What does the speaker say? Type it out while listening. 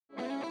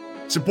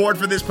Support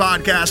for this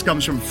podcast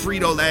comes from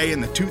Frito-Lay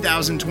and the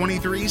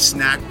 2023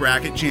 Snack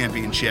Bracket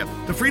Championship.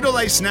 The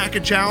Frito-Lay Snack-A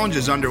Challenge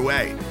is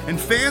underway, and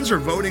fans are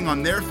voting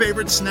on their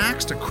favorite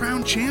snacks to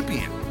crown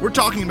champion. We're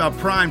talking about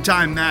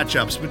prime-time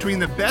matchups between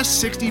the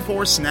best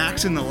 64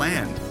 snacks in the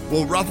land.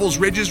 Will Ruffles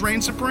Ridges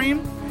reign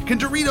supreme? Can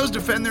Doritos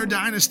defend their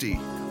dynasty?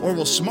 Or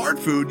will Smart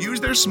Food use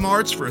their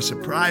smarts for a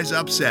surprise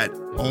upset?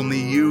 Only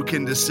you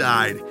can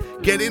decide.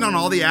 Get in on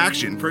all the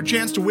action for a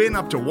chance to win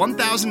up to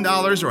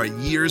 $1,000 or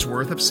a year's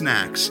worth of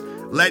snacks.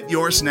 Let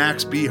your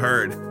snacks be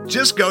heard.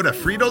 Just go to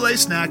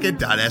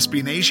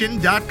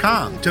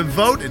fritolaysnacket.sbnation.com to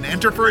vote and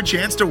enter for a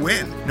chance to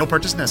win. No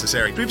purchase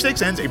necessary.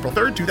 Sweepstakes ends April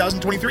 3rd,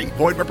 2023.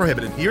 Void where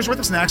prohibited. Year's worth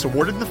of snacks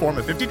awarded in the form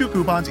of 52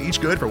 coupons, each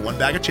good for one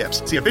bag of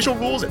chips. See official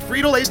rules at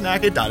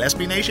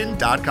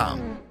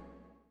fritolaysnacket.sbnation.com.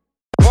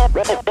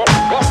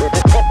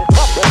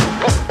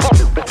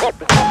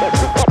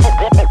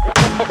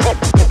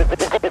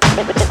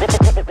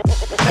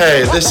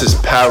 Hey, this is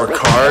Power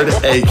Card,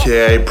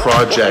 aka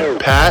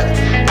Project Pat,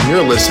 and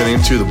you're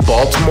listening to the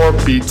Baltimore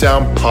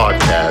Beatdown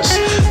Podcast,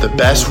 the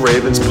best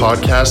Ravens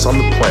podcast on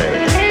the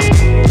planet.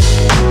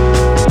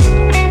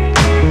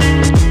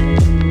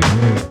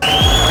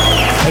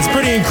 It's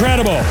pretty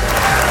incredible.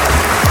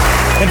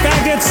 In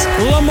fact, it's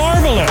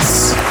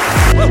LaMarvelous.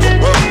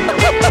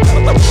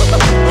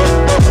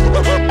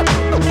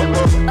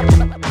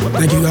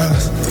 Thank you,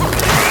 guys.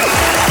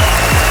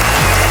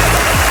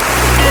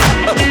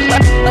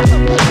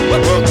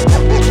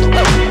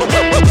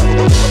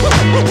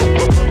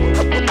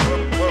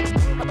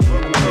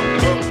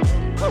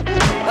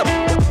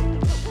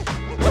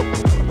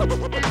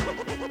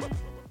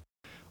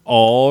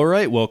 All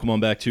right, welcome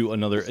on back to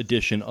another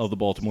edition of the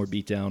Baltimore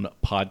Beatdown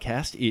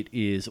Podcast. It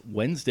is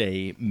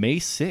Wednesday, May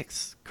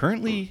 6th,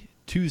 currently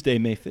Tuesday,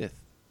 May 5th.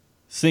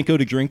 Cinco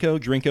de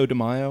Drinko de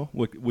Mayo,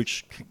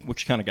 which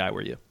kind of guy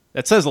were you?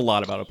 That says a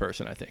lot about a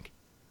person, I think.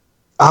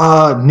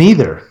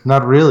 Neither.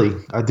 Not really.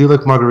 I do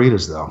like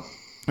margaritas, though.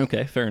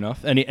 Okay, fair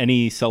enough.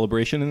 Any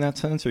celebration in that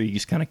sense, or are you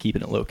just kind of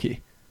keeping it low-key?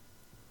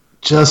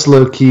 Just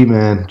low-key,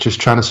 man.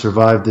 Just trying to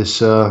survive this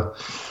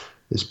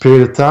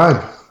period of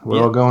time we're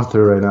all going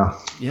through right now.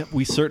 Yep,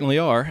 we certainly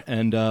are.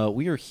 And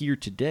we are here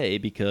today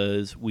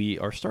because we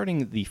are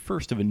starting the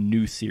first of a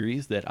new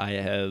series that I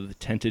have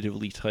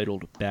tentatively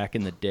titled Back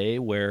in the Day,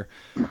 where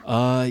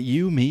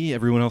you, me,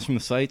 everyone else from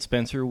the site,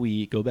 Spencer,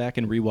 we go back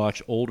and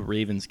rewatch old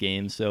Ravens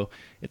games. So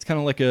it's kind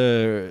of like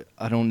I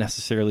don't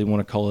necessarily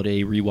want to call it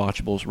a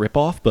Rewatchables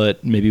ripoff,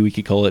 but maybe we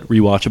could call it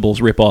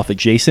Rewatchables ripoff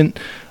adjacent.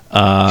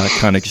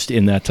 Kind of just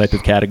in that type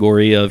of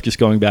category of just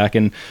going back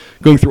and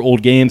going through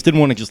old games. Didn't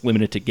want to just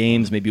limit it to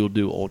games. Maybe we'll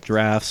do old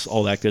drafts,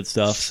 all that good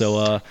stuff.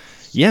 So,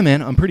 yeah,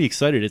 man, I'm pretty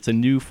excited. It's a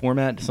new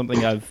format,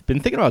 something I've been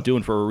thinking about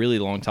doing for a really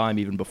long time,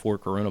 even before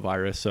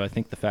coronavirus. So I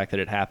think the fact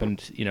that it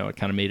happened, it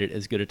kind of made it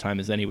as good a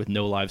time as any with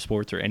no live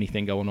sports or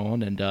anything going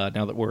on. And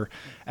now that we're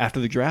after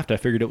the draft, I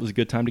figured it was a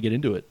good time to get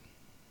into it.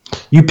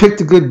 You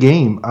picked a good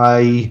game.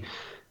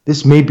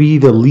 This may be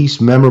the least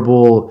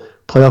memorable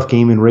playoff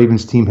game in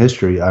Ravens team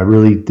history. I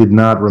really did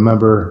not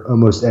remember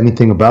almost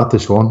anything about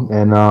this one,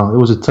 and it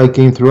was a tight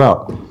game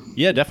throughout.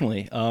 Yeah,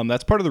 definitely.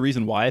 That's part of the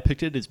reason why I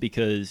picked it, is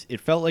because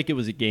it felt like it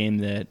was a game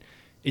that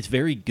it's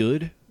very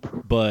good,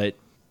 but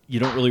you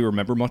don't really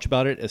remember much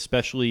about it,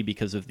 especially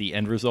because of the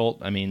end result.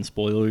 I mean,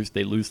 spoilers,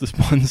 they lose this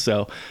one,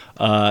 so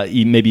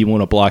maybe you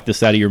want to block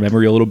this out of your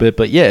memory a little bit.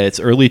 But yeah, it's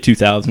early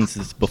 2000s.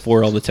 It's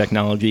before all the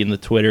technology and the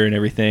Twitter and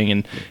everything,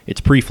 and it's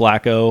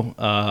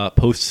pre-Flacco,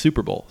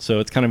 post-Super Bowl.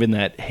 So it's kind of in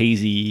that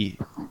hazy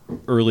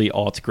early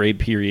aughts grade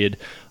period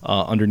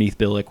underneath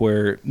Billick,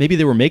 where maybe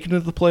they were making it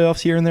to the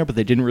playoffs here and there, but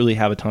they didn't really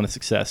have a ton of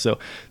success. So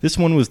this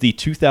one was the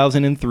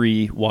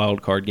 2003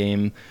 wild card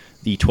game.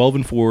 The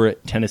 12-4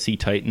 Tennessee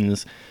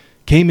Titans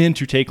came in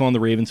to take on the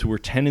Ravens, who were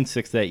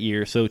 10-6 that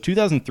year. So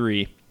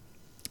 2003,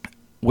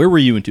 where were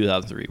you in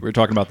 2003? We were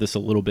talking about this a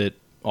little bit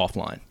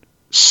offline.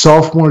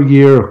 Sophomore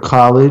year of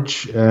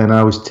college, and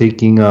I was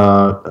taking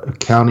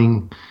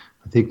accounting,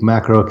 I think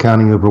macro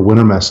accounting over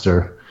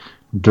Wintermester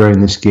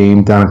during this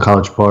game down in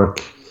College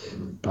Park.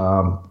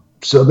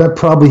 So that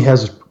probably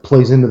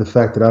plays into the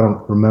fact that I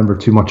don't remember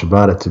too much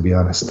about it, to be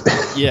honest.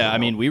 Yeah, I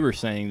mean, we were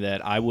saying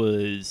that I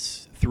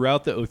was...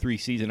 Throughout the 03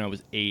 season, I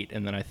was 8,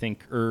 and then I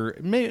think,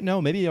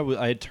 maybe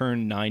I had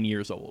turned 9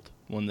 years old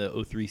when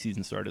the 03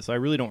 season started. So I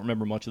really don't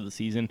remember much of the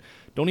season.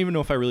 Don't even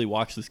know if I really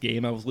watched this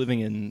game. I was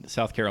living in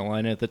South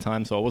Carolina at the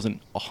time, so I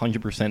wasn't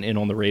 100% in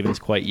on the Ravens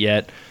quite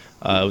yet.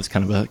 It was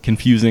kind of a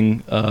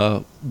confusing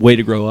way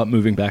to grow up,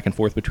 moving back and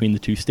forth between the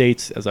two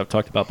states, as I've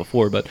talked about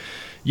before. But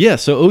yeah,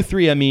 so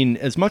 03, I mean,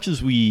 as much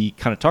as we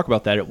kind of talk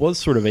about that, it was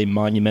sort of a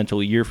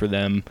monumental year for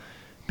them,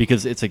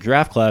 because it's a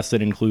draft class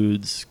that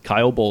includes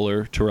Kyle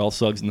Bowler, Terrell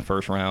Suggs in the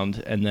first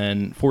round, and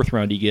then fourth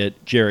round you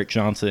get Jarrett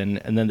Johnson,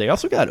 and then they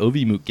also got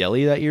Ovi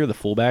Mughelli that year, the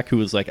fullback, who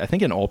was I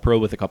think an All-Pro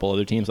with a couple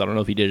other teams. I don't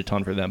know if he did a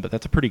ton for them, but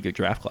that's a pretty good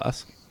draft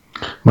class.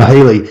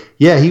 Mahaley,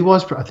 yeah, he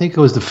was. I think it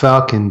was the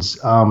Falcons.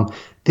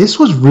 This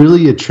was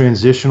really a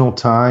transitional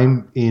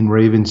time in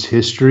Ravens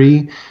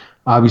history.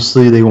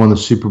 Obviously, they won the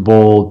Super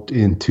Bowl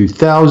in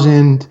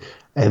 2000.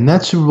 And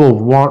that Super Bowl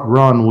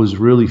run was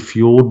really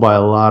fueled by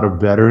a lot of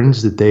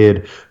veterans that they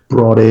had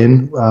brought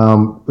in,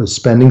 a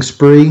spending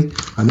spree.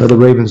 I know the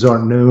Ravens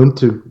aren't known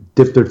to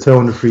dip their toe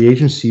into free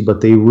agency,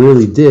 but they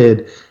really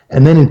did.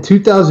 And then in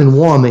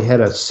 2001, they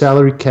had a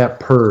salary cap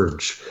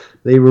purge.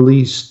 They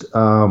released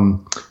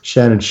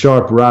Shannon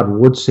Sharpe, Rod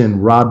Woodson,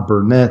 Rod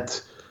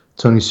Burnett,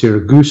 Tony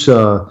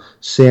Siragusa,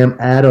 Sam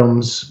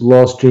Adams,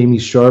 lost Jamie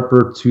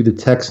Sharper to the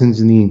Texans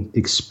in the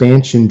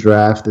expansion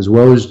draft, as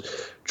well as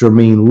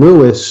Jermaine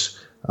Lewis.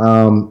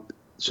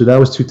 So that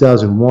was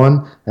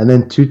 2001. And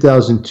then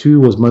 2002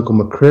 was Michael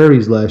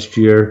McCrary's last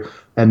year.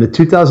 And the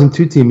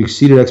 2002 team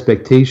exceeded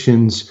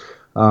expectations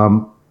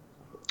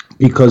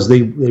because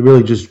they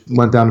really just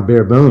went down to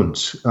bare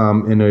bones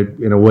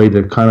in a way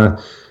that kind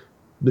of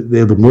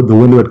the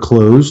window had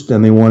closed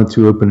and they wanted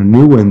to open a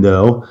new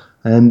window.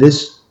 And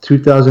this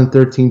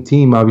 2013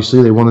 team,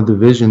 obviously, they won the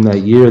division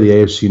that year, the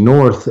AFC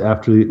North,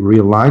 after the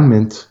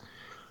realignment.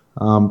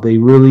 They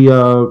really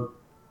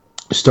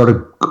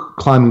started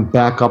climbing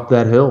back up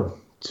that hill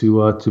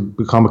to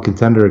become a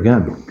contender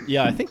again.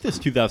 Yeah, I think this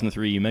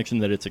 2003, you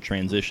mentioned that it's a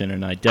transition,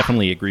 and I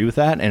definitely agree with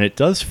that. And it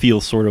does feel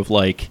sort of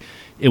like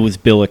it was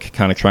Billick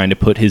kind of trying to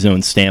put his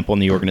own stamp on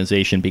the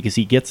organization, because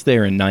he gets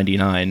there in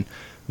 99.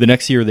 The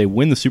next year, they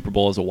win the Super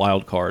Bowl as a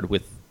wild card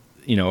with,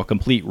 a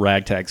complete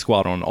ragtag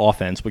squad on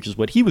offense, which is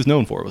what he was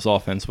known for, was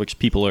offense, which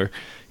people are,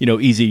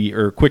 easy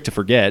or quick to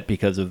forget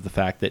because of the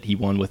fact that he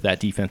won with that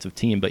defensive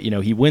team. But,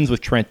 he wins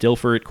with Trent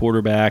Dilfer at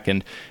quarterback,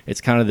 and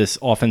it's kind of this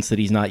offense that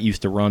he's not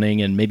used to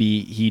running, and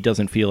maybe he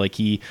doesn't feel like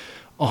he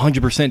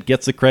 100%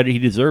 gets the credit he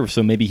deserves.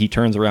 So maybe he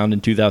turns around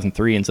in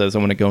 2003 and says, I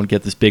want to go and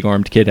get this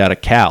big-armed kid out of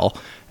Cal,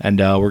 and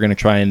we're going to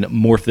try and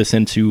morph this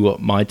into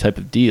my type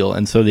of deal.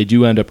 And so they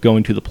do end up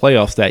going to the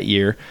playoffs that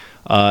year.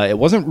 It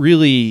wasn't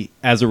really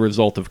as a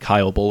result of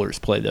Kyle Boller's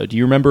play, though. Do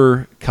you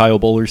remember Kyle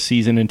Boller's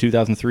season in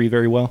 2003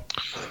 very well?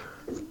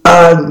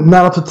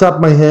 Not off the top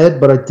of my head,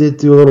 but I did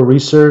do a little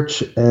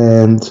research,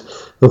 and it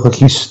looked like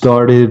he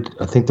started,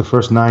 I think, the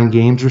first 9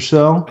 games or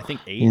so. I think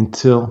 8.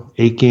 Until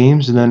 8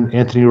 games, and then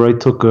Anthony Wright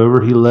took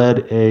over. He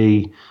led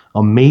a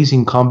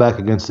amazing comeback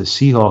against the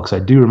Seahawks. I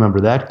do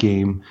remember that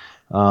game,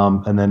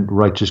 and then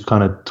Wright just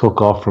kind of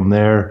took off from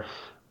there.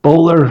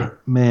 Bowler,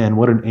 man,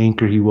 what an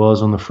anchor he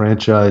was on the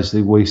franchise.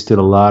 They wasted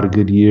a lot of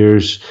good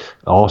years,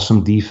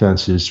 awesome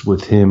defenses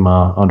with him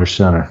under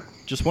center.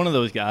 Just one of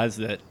those guys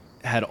that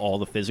had all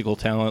the physical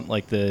talent,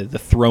 like the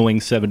throwing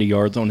 70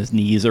 yards on his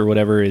knees or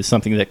whatever is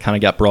something that kind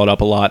of got brought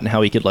up a lot, and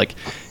how he could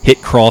hit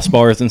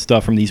crossbars and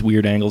stuff from these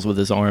weird angles with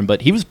his arm.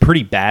 But he was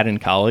pretty bad in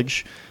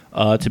college,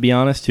 to be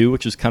honest, too,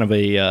 which is kind of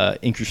a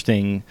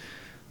interesting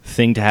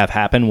thing to have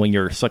happen when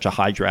you're such a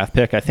high draft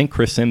pick. I think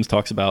Chris Sims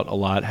talks about a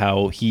lot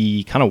how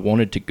he kind of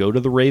wanted to go to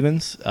the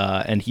Ravens,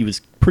 and he was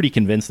pretty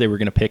convinced they were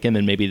going to pick him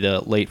in maybe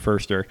the late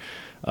first or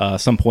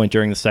some point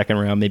during the second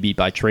round, maybe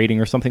by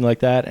trading or something like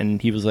that.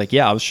 And he was like,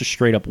 yeah, I was just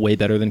straight up way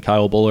better than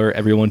Kyle Boller.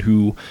 Everyone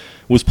who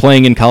was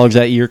playing in college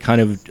that year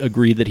kind of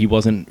agreed that he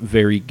wasn't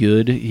very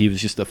good. He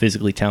was just a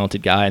physically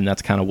talented guy, and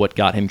that's kind of what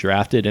got him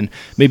drafted. And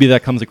maybe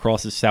that comes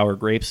across as sour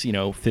grapes,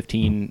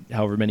 15,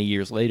 however many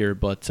years later.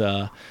 But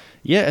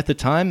yeah, at the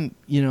time,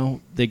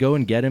 they go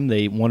and get him.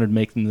 They wanted to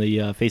make him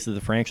the face of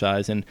the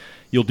franchise, and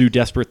you'll do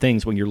desperate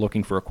things when you're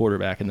looking for a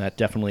quarterback, and that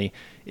definitely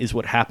is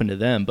what happened to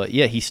them. But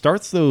yeah, he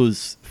starts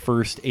those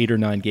first 8 or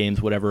 9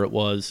 games, whatever it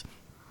was,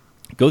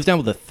 goes down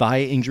with a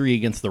thigh injury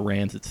against the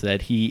Rams. It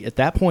said he, at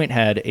that point,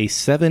 had a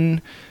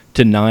 7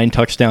 to 9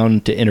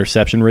 touchdown to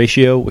interception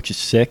ratio, which is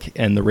sick,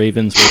 and the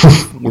Ravens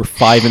were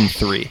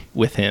 5-3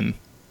 with him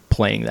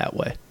playing that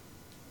way.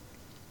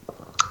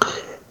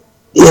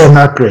 Yeah,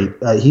 not great.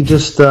 He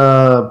just,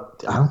 I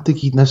don't think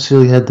he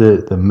necessarily had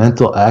the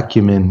mental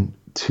acumen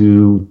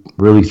to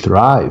really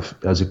thrive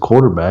as a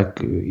quarterback.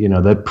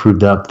 That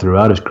proved out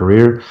throughout his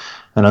career.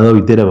 And although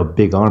he did have a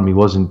big arm, he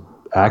wasn't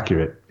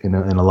accurate in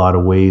a lot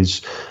of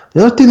ways.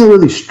 The other thing that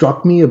really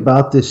struck me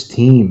about this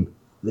team,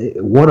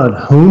 what a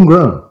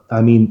homegrown.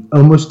 I mean,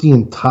 almost the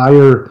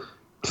entire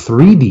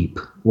 3 deep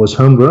was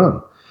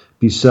homegrown.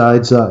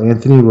 Besides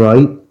Anthony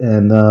Wright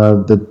and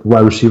the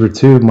wide receiver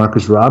too,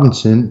 Marcus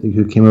Robinson,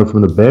 who came over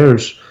from the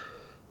Bears,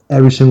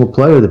 every single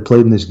player that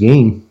played in this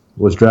game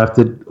was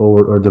drafted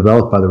or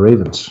developed by the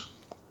Ravens.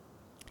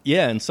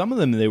 Yeah, and some of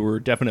them, they were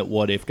definite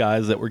what-if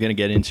guys that we're going to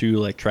get into,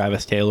 like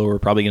Travis Taylor. We're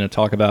probably going to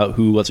talk about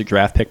who was a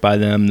draft pick by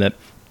them that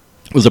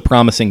was a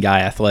promising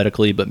guy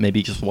athletically, but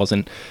maybe just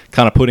wasn't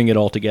kind of putting it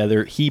all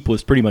together. Heap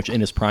was pretty much in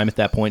his prime at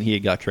that point. He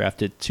had got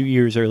drafted 2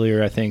 years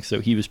earlier, I think,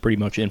 so he was pretty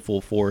much in full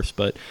force.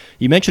 But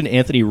you mentioned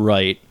Anthony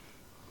Wright,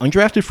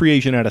 undrafted free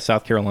agent out of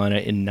South Carolina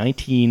in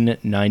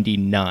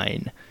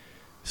 1999.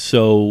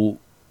 So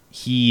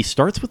he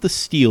starts with the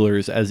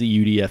Steelers as a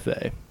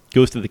UDFA,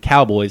 goes to the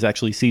Cowboys,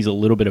 actually sees a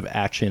little bit of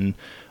action,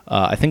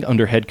 I think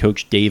under head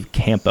coach Dave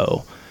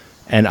Campo.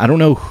 And I don't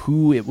know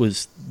who it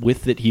was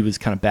with that he was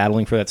kind of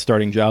battling for that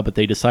starting job, but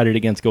they decided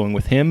against going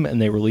with him,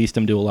 and they released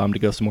him to allow him to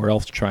go somewhere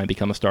else to try and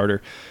become a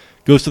starter.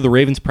 Goes to the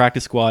Ravens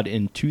practice squad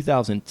in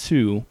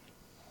 2002,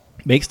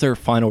 makes their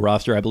final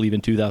roster, I believe, in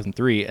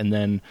 2003, and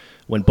then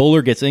when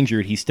Bowler gets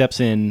injured, he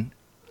steps in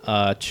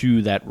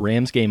to that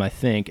Rams game, I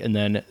think. And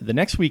then the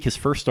next week, his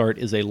first start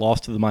is a loss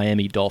to the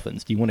Miami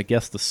Dolphins. Do you want to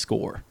guess the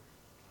score?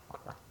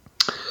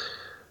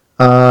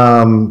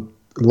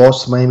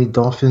 Lost to Miami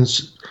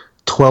Dolphins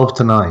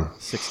 12-9.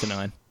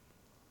 6-9.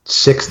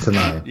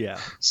 6-9. Yeah.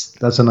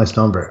 That's a nice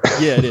number.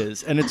 Yeah, it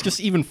is. And it's just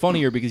even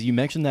funnier because you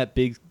mentioned that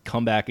big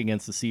comeback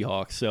against the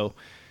Seahawks. So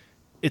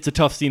it's a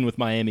tough scene with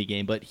Miami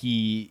game, but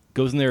he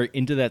goes in there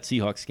into that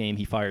Seahawks game.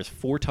 He fires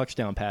 4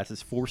 touchdown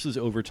passes, forces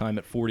overtime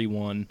at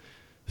 41.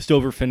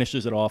 Stover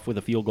finishes it off with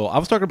a field goal. I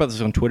was talking about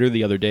this on Twitter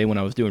the other day when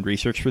I was doing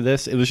research for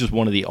this. It was just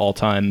one of the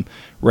all-time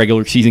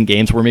regular season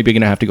games. We're maybe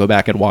going to have to go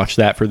back and watch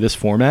that for this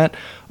format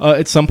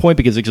at some point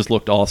because it just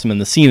looked awesome.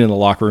 And the scene in the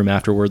locker room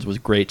afterwards was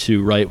great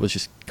too, right? It was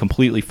just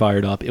completely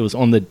fired up. It was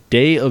on the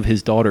day of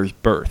his daughter's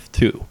birth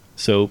too.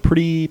 So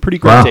pretty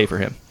great day for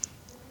him.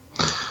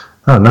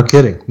 Oh, no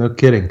kidding. No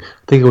kidding.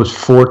 I think it was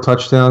 4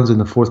 touchdowns in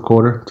the fourth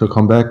quarter to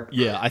come back.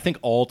 Yeah, I think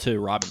all to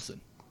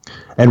Robinson.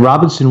 And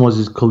Robinson was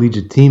his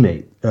collegiate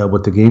teammate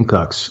with the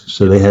Gamecocks,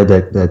 so they had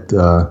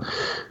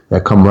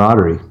that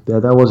camaraderie.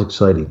 That was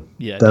exciting.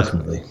 Yeah,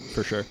 definitely.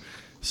 For sure.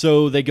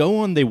 So they go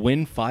on, they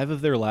win 5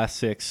 of their last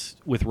 6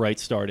 with Wright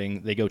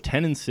starting. They go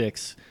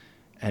 10-6,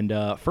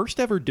 and first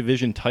ever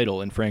division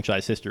title in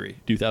franchise history,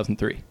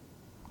 2003.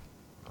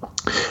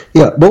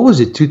 Yeah, what was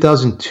it?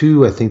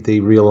 2002, I think they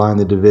realigned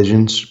the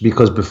divisions,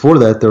 because before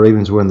that, the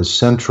Ravens were in the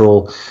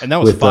Central. And that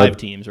was 5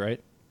 teams,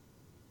 right?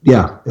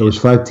 Yeah, it was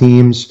 5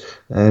 teams,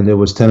 and it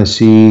was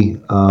Tennessee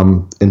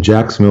and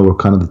Jacksonville were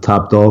kind of the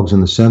top dogs in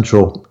the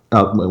Central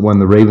when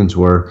the Ravens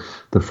were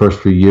the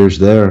first few years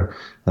there,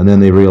 and then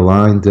they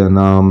realigned, and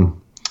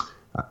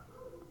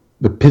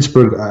the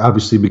Pittsburgh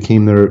obviously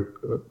became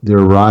their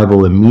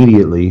rival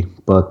immediately,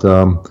 but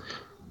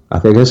I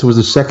guess it was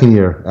the second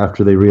year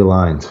after they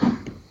realigned.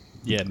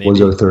 Yeah, maybe.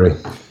 Was 03.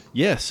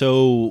 Yeah,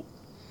 so,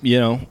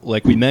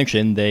 like we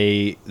mentioned,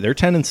 they're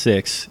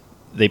 10-6.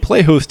 They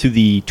play host to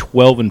the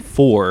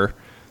 12-4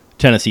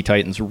 Tennessee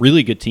Titans,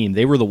 really good team.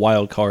 They were the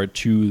wild card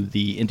to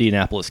the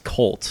Indianapolis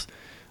Colts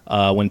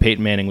when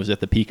Peyton Manning was at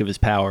the peak of his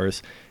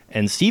powers.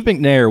 And Steve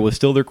McNair was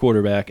still their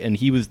quarterback, and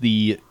he was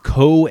the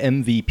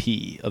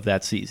co-MVP of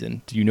that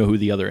season. Do you know who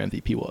the other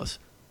MVP was?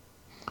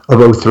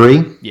 Of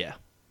 03? Yeah.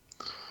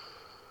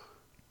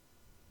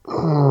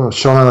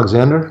 Sean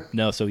Alexander?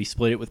 No, so he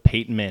split it with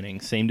Peyton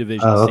Manning. Same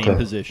division, okay. Same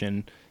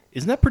position.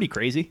 Isn't that pretty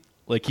crazy?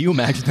 Like, can you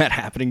imagine that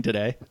happening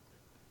today?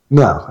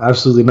 No,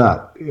 absolutely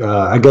not.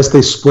 I guess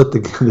they split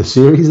the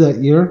series that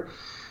year.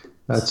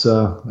 That's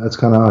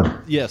kind of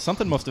odd. Yeah,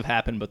 something must have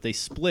happened, but they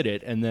split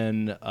it, and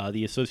then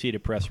the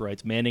Associated Press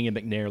writes, Manning and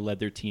McNair led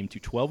their team to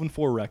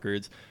 12-4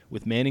 records,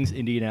 with Manning's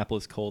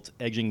Indianapolis Colts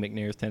edging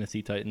McNair's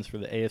Tennessee Titans for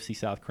the AFC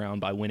South crown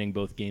by winning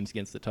both games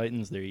against the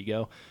Titans. There you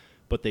go.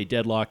 But they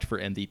deadlocked for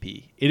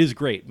MVP. It is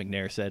great,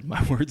 McNair said.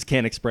 My words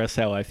can't express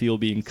how I feel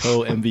being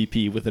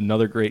co-MVP with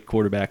another great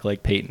quarterback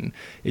like Peyton.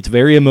 It's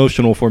very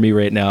emotional for me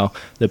right now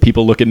that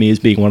people look at me as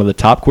being one of the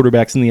top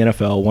quarterbacks in the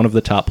NFL, one of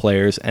the top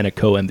players, and a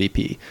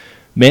co-MVP.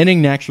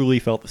 Manning naturally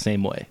felt the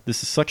same way.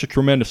 This is such a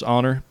tremendous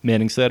honor,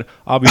 Manning said.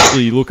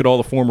 Obviously, you look at all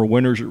the former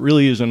winners, it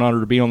really is an honor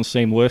to be on the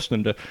same list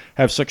and to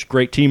have such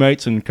great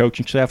teammates and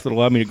coaching staff that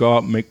allow me to go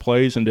out and make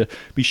plays and to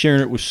be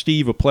sharing it with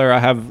Steve, a player I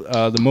have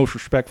the most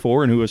respect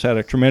for and who has had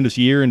a tremendous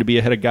year, and to be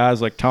ahead of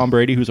guys like Tom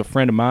Brady, who's a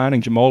friend of mine,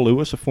 and Jamal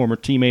Lewis, a former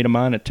teammate of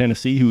mine at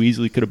Tennessee, who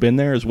easily could have been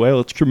there as well.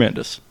 It's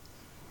tremendous.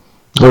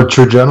 Oh,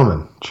 true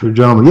gentleman. True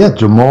gentleman. Yeah,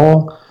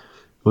 Jamal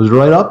was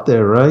right up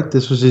there, right?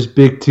 This was his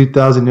big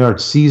 2,000-yard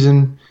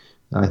season.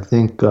 I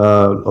think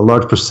a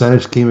large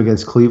percentage came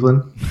against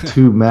Cleveland,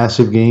 2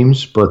 massive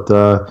games,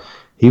 but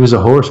he was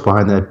a horse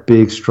behind that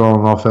big,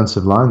 strong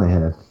offensive line they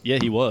had. Yeah,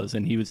 he was,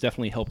 and he was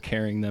definitely help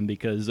carrying them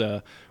because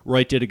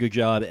Wright did a good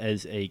job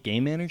as a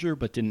game manager,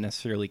 but didn't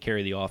necessarily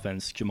carry the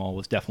offense. Jamal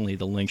was definitely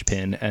the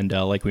linchpin, and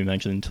like we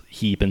mentioned,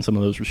 Heap and some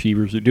of those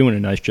receivers are doing a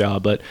nice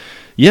job. But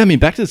yeah, I mean,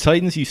 back to the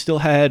Titans, you still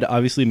had,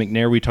 obviously,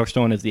 McNair we touched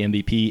on as the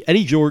MVP.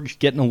 Eddie George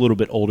getting a little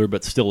bit older,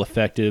 but still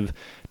effective.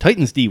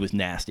 Titans D was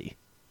nasty.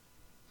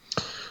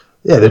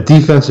 Yeah, the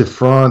defensive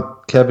front,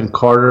 Kevin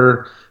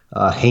Carter,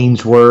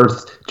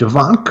 Hainsworth,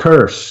 Javon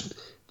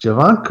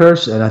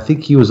Kearse, and I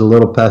think he was a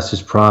little past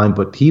his prime,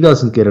 but he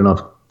doesn't get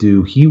enough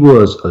due. He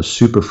was a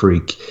super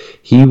freak.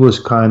 He was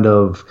kind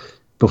of,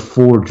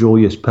 before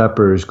Julius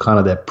Peppers, kind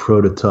of that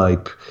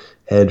prototype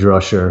edge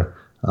rusher.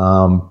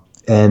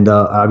 And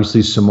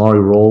obviously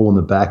Samari Rolle on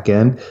the back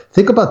end.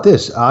 Think about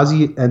this.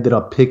 Ozzie ended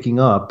up picking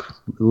up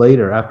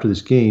later after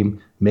this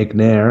game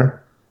McNair,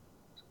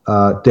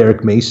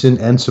 Derek Mason,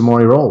 and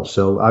Samari Rolle.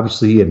 So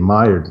obviously he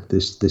admired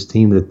this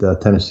team that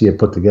Tennessee had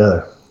put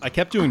together. I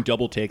kept doing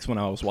double takes when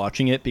I was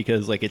watching it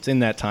because like it's in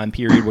that time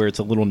period where it's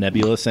a little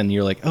nebulous and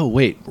you're like, oh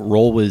wait,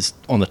 Rolle was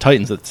on the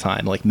Titans at the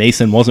time. Like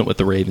Mason wasn't with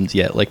the Ravens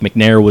yet. Like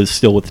McNair was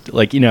still with,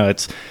 like, you know,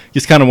 it's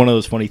just kind of one of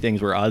those funny things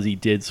where Ozzie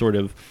did sort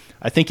of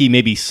I think he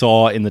maybe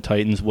saw in the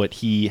Titans what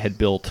he had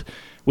built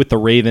with the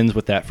Ravens,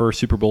 with that first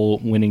Super Bowl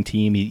winning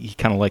team. He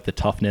kind of liked the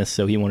toughness,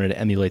 so he wanted to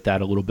emulate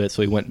that a little bit.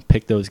 So he went and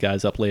picked those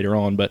guys up later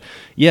on. But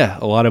yeah,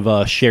 a lot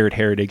of shared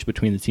heritage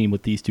between the team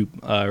with these two,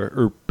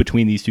 or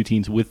between these two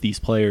teams with these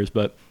players.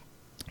 But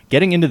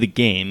getting into the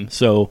game,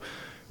 so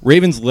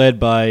Ravens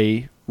led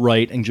by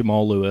Wright and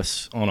Jamal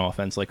Lewis on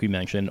offense, like we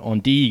mentioned.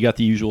 On D, you got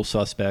the usual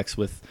suspects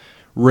with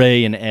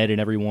Ray and Ed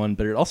and everyone,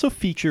 but it also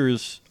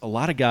features a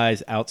lot of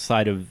guys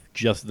outside of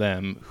just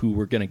them who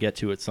we're going to get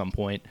to at some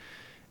point.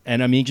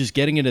 And I mean, just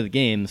getting into the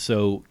game,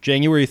 so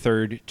January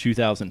 3rd,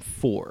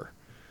 2004.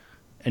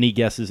 Any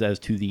guesses as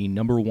to the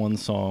number one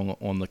song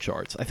on the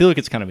charts? I feel like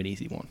it's kind of an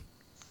easy one.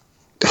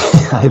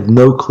 I have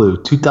no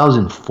clue.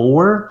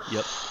 2004?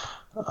 Yep.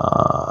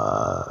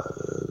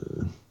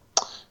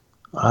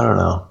 I don't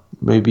know.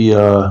 Maybe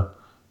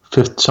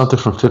something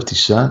from 50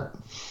 Cent?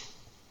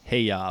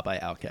 Hey Ya by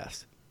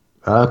Outkast.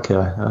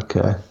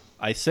 Okay.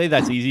 I say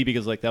that's easy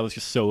because like that was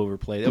just so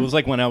overplayed. It was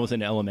like when I was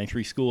in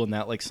elementary school and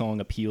that like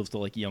song appeals to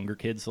like younger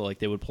kids, so like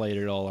they would play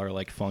it at all our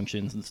like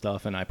functions and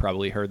stuff, and I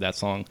probably heard that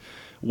song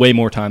way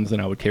more times than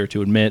I would care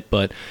to admit.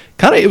 But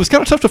it was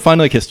kind of tough to find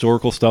like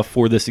historical stuff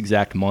for this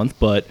exact month,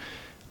 but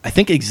I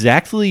think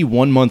exactly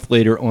 1 month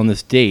later on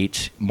this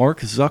date,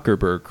 Mark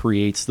Zuckerberg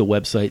creates the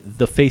website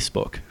The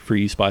Facebook for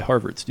use by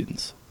Harvard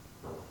students.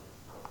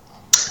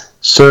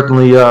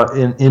 Certainly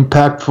an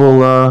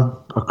impactful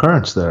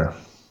occurrence there.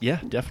 Yeah,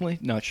 definitely.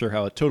 Not sure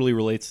how it totally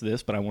relates to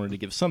this, but I wanted to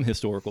give some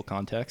historical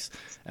context.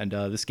 And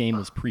this game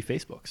was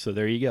pre-Facebook, so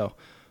there you go.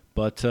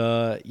 But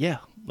yeah,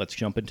 let's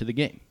jump into the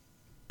game.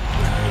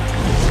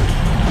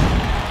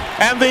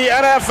 And the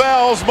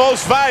NFL's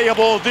most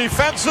valuable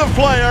defensive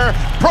player,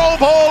 Pro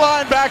Bowl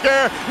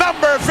linebacker,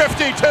 number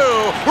 52,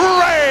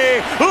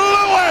 Ray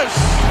Lewis.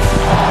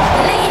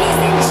 Ladies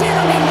and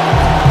gentlemen,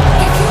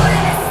 if you are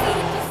in a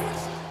seated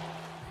position.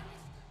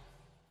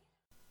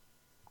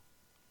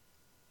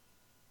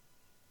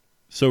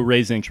 So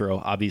Ray's intro,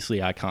 obviously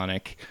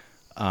iconic.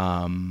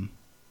 Hot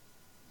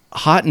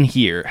in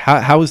Here,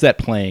 how is that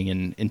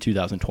playing in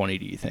 2020,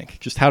 do you think?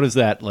 Just how does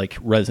that like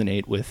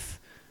resonate with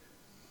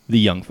the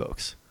young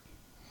folks?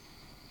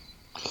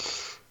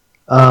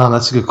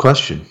 That's a good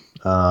question.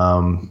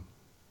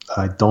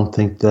 I don't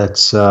think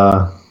that's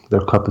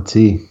their cup of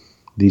tea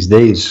these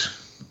days.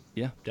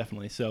 Yeah,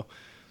 definitely. So,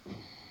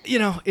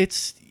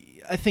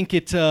 I think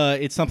it's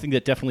something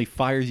that definitely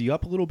fires you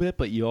up a little bit,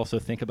 but you also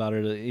think about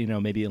it,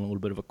 maybe in a little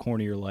bit of a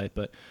cornier light,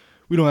 but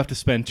we don't have to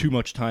spend too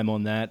much time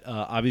on that.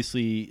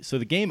 Obviously, so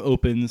the game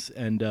opens,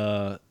 and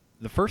the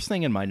first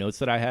thing in my notes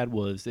that I had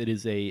was it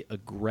is a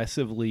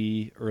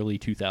aggressively early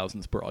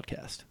 2000s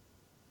broadcast.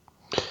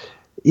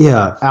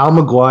 Yeah, Paul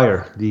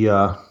McGuire,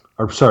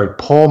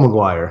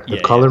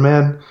 the color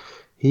man,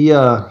 he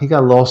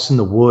got lost in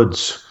the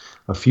woods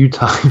a few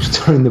times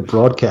during the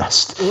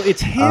broadcast. Well,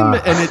 it's him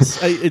and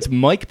it's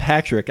Mike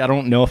Patrick. I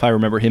don't know if I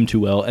remember him too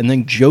well, and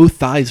then Joe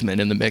Theismann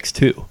in the mix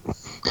too.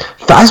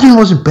 Theismann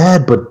wasn't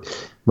bad, but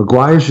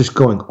McGuire's just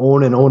going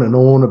on and on and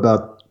on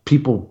about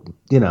people,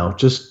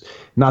 just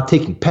not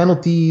taking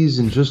penalties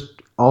and just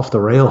off the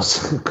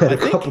rails.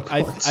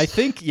 I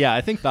think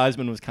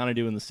Theismann was kind of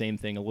doing the same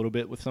thing a little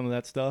bit with some of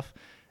that stuff.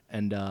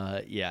 And,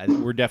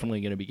 we're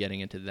definitely going to be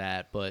getting into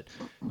that. But,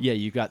 yeah,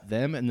 you got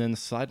them and then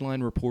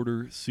sideline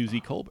reporter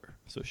Susie Kolber.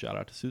 So shout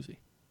out to Susie.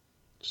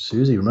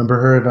 Susie, remember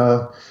her at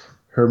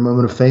her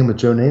moment of fame with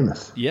Joe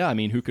Namath? Yeah, I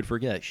mean, who could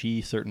forget?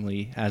 She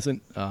certainly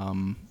hasn't,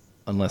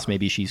 unless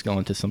maybe she's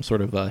gone to some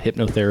sort of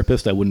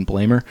hypnotherapist. I wouldn't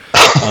blame her.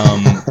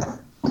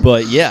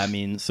 But, yeah, I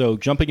mean, so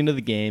jumping into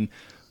the game,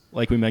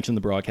 like we mentioned,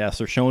 the broadcast,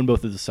 they're showing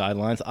both of the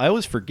sidelines. I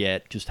always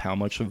forget just how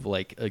much of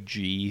like a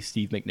G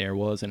Steve McNair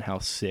was and how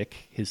sick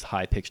his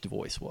high-pitched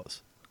voice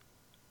was.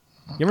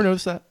 You ever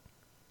notice that?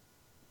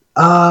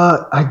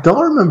 I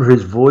don't remember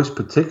his voice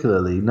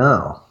particularly.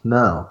 No.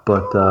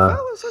 But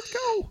fellas, let's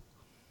go.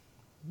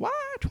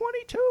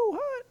 Y22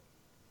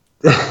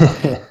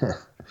 hot.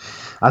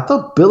 I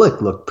thought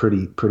Billick looked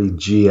pretty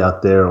G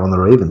out there on the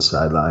Ravens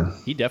sideline.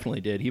 He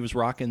definitely did. He was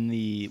rocking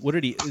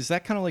is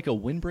that kind of like a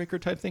windbreaker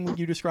type thing? Would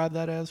you describe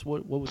that as?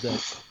 What was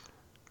that?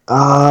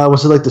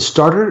 Was it like the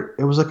starter?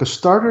 It was like a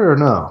starter or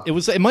no?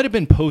 It might have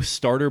been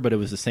post-starter, but it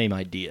was the same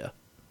idea.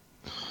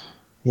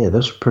 Yeah,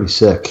 those were pretty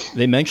sick.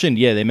 They mentioned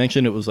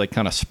it was like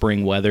kind of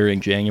spring weather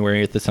in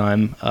January at the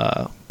time.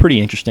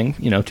 Pretty interesting,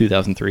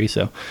 2003,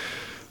 so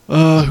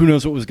who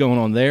knows what was going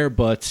on there,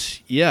 but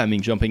yeah, I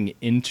mean, jumping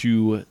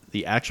into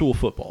the actual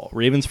football,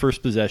 Ravens'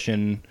 first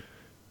possession,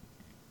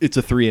 it's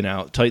a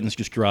 3-and-out. Titans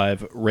just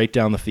drive right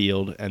down the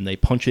field, and they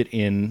punch it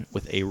in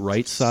with a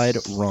right side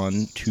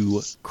run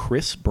to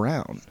Chris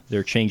Brown.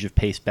 Their change of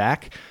pace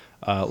back.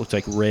 Looks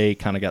like Ray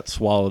kind of got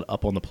swallowed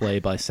up on the play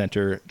by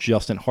center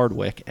Justin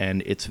Hardwick,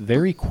 and it's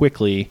very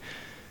quickly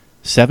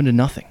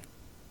 7-0.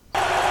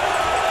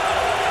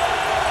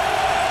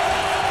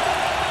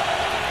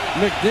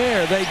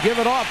 McNair, they give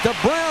it off to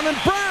Brown, and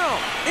Brown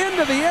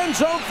into the end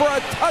zone for a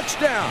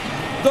touchdown.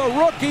 The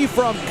rookie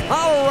from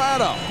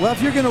Colorado. Well,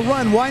 if you're going to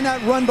run, why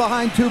not run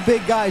behind two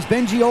big guys?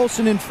 Benji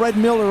Olsen and Fred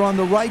Miller on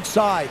the right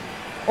side.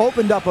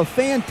 opened up a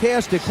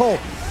fantastic hole.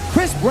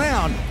 Chris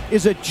Brown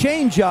is a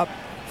changeup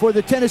for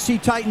the Tennessee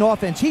Titan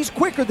offense. He's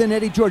quicker than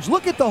Eddie George.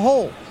 Look at the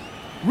hole.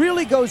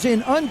 Really goes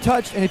in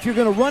untouched, and if you're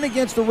going to run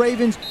against the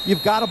Ravens,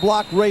 you've got to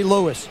block Ray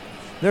Lewis.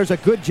 There's a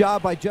good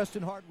job by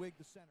Justin Hardwig,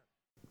 the center.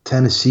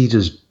 Tennessee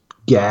just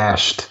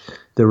gashed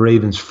the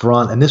Ravens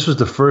front, and this was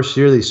the first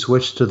year they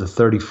switched to the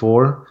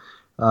 34.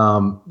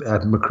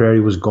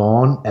 McCrary was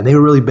gone, and they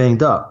were really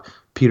banged up.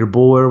 Peter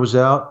Bullware was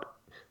out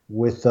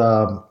with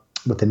a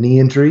knee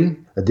injury.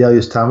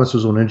 Adelius Thomas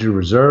was on injured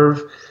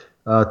reserve.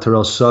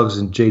 Terrell Suggs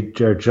and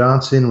Jared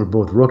Johnson were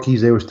both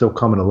rookies. They were still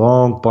coming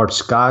along. Bart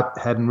Scott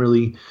hadn't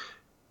really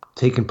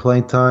taken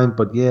playing time,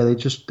 but yeah,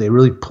 they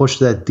really pushed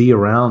that D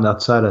around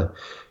outside of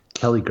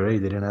Kelly Gray.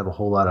 They didn't have a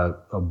whole lot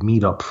of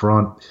meat up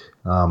front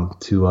and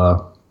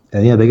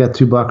they got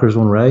two blockers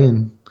on Ray,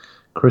 and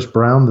Chris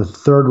Brown, the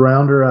third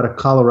rounder out of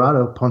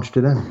Colorado, punched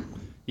it in.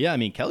 Yeah, I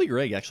mean, Kelly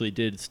Gregg actually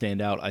did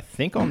stand out, I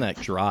think, on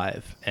that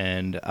drive,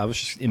 and I was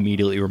just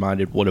immediately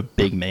reminded what a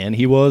big man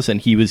he was,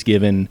 and he was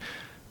given,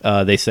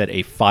 they said,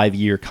 a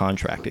 5-year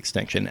contract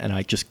extension, and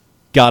I just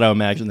got to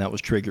imagine that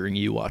was triggering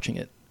you watching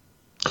it.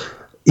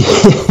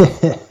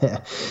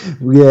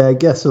 Yeah, I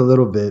guess a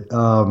little bit.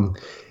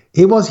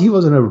 He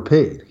wasn't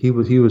overpaid. He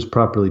was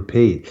properly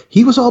paid.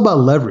 He was all about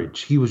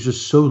leverage. He was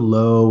just so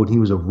low, and he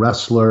was a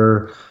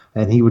wrestler,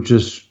 and he would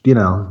just,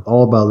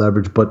 all about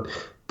leverage. But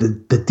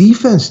the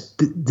defense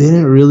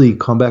didn't really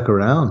come back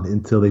around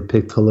until they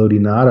picked Haloti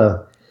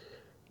Ngata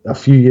a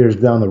few years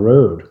down the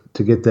road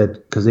to get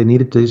that, because they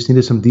just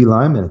needed some D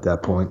linemen at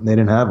that point, and they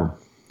didn't have them.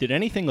 Did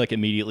anything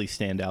immediately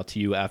stand out to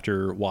you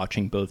after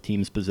watching both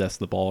teams possess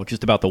the ball,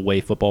 just about the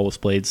way football was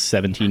played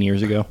 17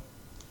 years ago?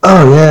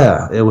 Oh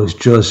yeah, it was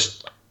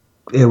just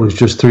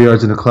 3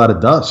 yards in a cloud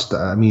of dust.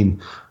 I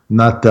mean,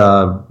 not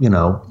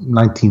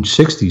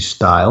 1960s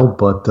style,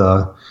 but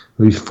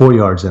maybe 4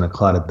 yards in a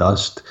cloud of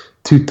dust.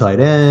 2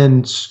 tight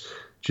ends,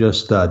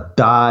 just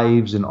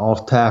dives and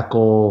off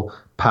tackle,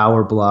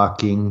 power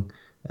blocking,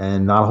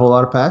 and not a whole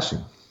lot of passing.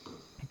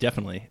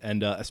 Definitely,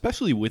 and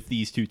especially with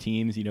these two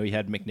teams, you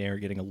had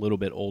McNair getting a little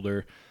bit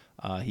older.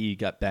 He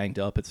got banged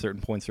up at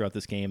certain points throughout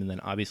this game, and then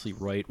obviously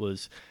Wright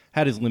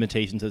had his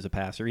limitations as a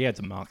passer. He had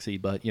some moxie,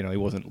 but he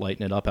wasn't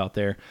lighting it up out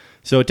there.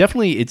 So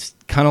it's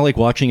kind of like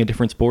watching a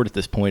different sport at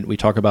this point. We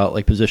talk about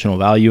positional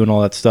value and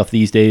all that stuff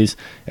these days.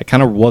 It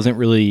kind of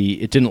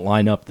it didn't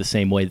line up the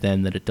same way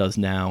then that it does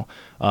now,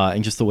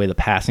 and just the way the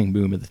passing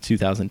boom of the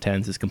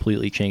 2010s has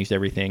completely changed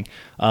everything.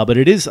 But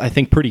it is, I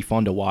think, pretty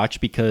fun to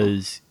watch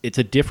because it's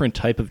a different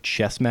type of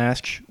chess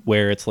match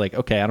where it's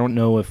okay, I don't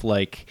know if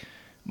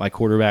my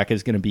quarterback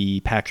is going to be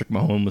Patrick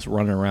Mahomes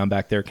running around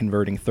back there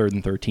converting 3rd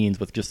and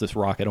 13s with just this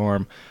rocket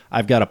arm.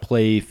 I've got to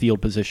play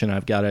field position.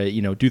 I've got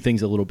to, do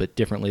things a little bit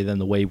differently than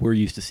the way we're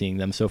used to seeing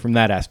them. So from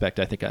that aspect,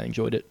 I think I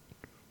enjoyed it.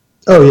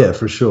 Oh, yeah,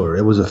 for sure.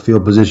 It was a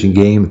field position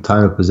game,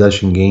 time of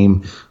possession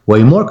game,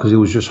 way more because it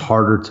was just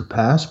harder to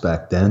pass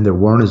back then. There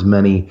weren't as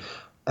many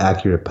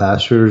accurate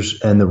passers,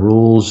 and the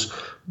rules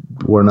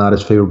were not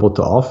as favorable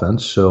to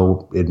offense.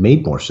 So it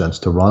made more sense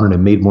to run, and it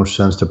made more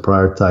sense to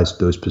prioritize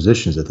those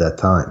positions at that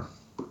time.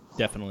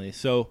 Definitely.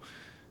 So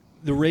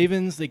the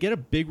Ravens, they get a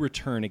big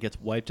return. It gets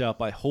wiped out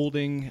by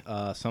holding.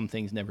 Some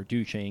things never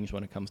do change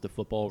when it comes to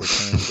football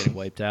returns getting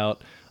wiped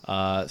out.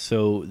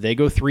 So they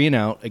go 3 and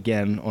out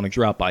again on a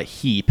drop by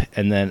Heap,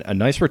 and then a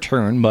nice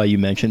return by, you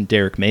mentioned,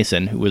 Derek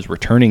Mason, who was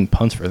returning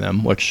punts for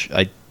them, which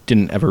I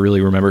didn't ever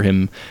really remember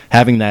him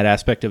having that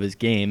aspect of his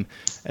game.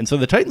 And so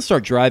the Titans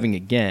start driving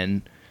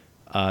again.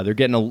 They're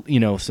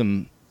getting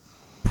some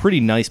pretty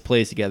nice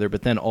plays together,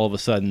 but then all of a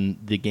sudden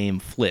the game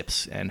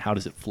flips. And how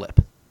does it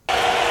flip?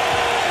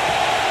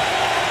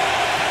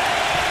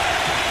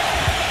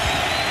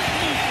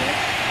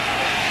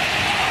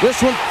 This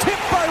one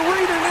tipped by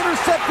Reed and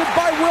intercepted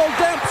by Will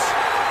Demps.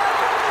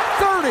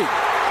 30.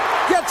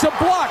 Gets a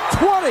block.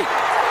 20.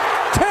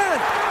 10.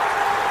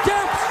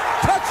 Demps.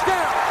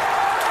 Touchdown.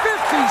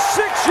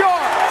 56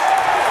 yards.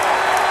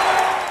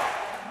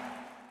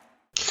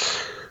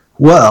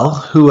 Well,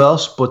 who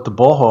else but the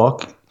ball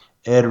hawk,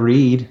 Ed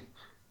Reed,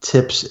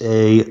 tips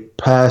a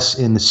pass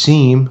in the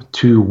seam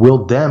to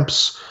Will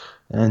Demps,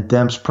 and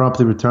Demps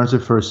promptly returns it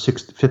for a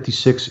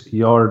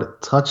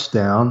 56-yard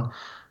touchdown.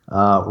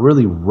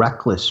 Really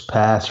reckless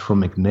pass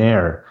from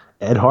McNair.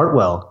 Ed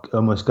Hartwell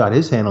almost got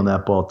his hand on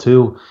that ball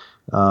too,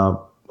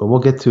 but we'll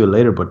get to it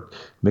later. But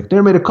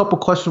McNair made a couple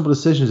questionable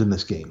decisions in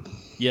this game.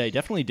 Yeah, he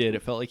definitely did.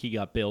 It felt like he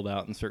got bailed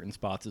out in certain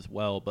spots as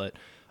well. But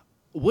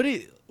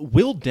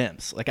Will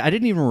Demps, I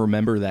didn't even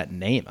remember that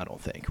name, I don't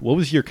think. What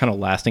was your kind of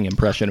lasting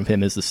impression of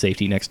him as the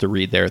safety next to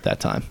Reed there at that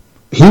time?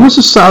 He was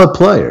a solid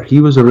player.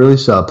 He was a really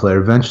solid player.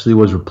 Eventually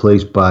was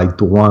replaced by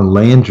DeJuan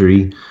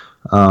Landry.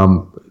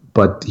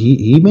 But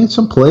he made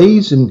some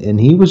plays, and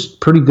he was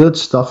pretty good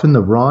stuffing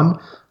the run.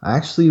 I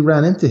actually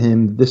ran into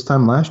him this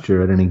time last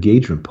year at an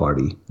engagement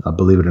party,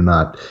 believe it or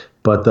not.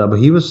 But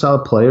he was a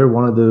solid player,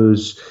 one of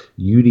those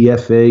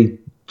UDFA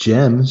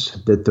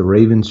gems that the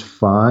Ravens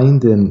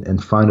find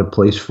and find a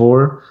place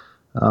for.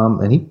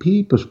 And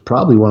he was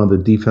probably one of the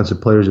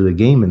defensive players of the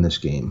game in this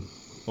game.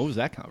 What was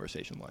that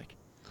conversation like?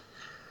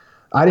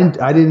 I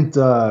didn't.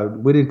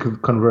 We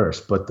didn't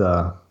converse, but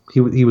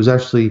he was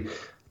actually.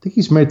 I think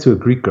he's married to a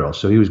Greek girl,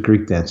 so he was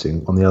Greek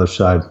dancing on the other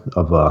side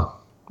of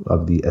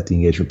the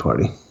engagement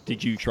party.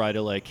 Did you try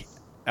to like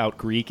out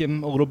Greek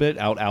him a little bit,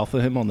 out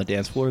alpha him on the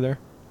dance floor there?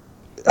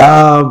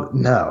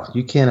 No,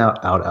 you can't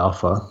out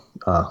alpha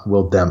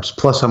Will Demps.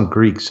 Plus, I'm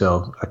Greek,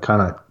 so I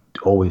kind of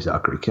always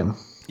out Greek him.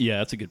 Yeah,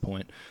 that's a good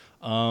point.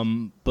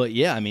 But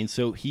yeah, I mean,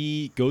 so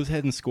he goes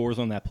ahead and scores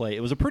on that play.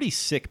 It was a pretty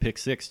sick pick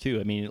six too.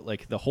 I mean,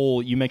 like the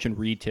whole, you mentioned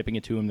Reed tipping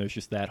it to him. There's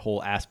just that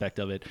whole aspect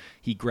of it.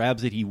 He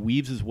grabs it, he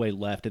weaves his way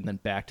left and then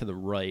back to the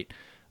right.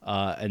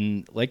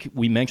 And like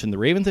we mentioned, the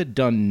Ravens had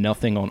done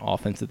nothing on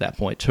offense at that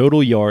point.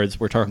 Total yards,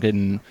 we're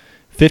talking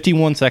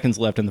 51 seconds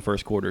left in the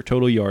first quarter.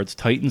 Total yards,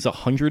 Titans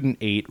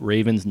 108,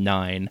 Ravens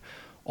 9,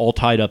 all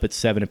tied up at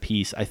 7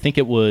 apiece. I think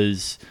it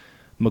was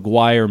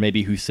McGuire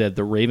maybe who said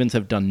the Ravens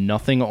have done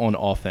nothing on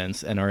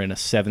offense and are in a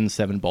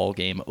 7-7 ball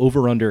game.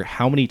 Over under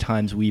how many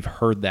times we've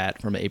heard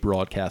that from a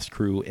broadcast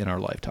crew in our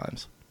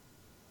lifetimes?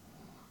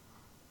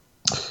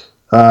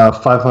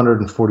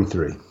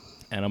 543.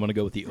 And I'm going to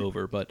go with the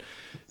over. But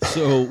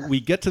so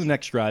we get to the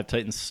next drive.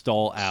 Titans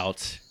stall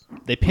out.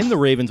 They pin the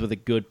Ravens with a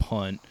good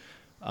punt.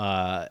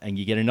 And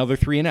you get another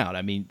 3 and out.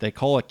 I mean, they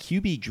call a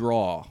QB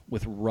draw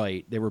with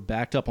Wright. They were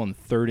backed up on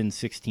 3rd and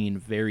 16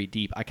 very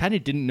deep. I kind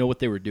of didn't know what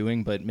they were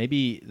doing, but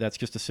maybe that's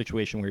just a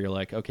situation where you're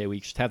like, okay, we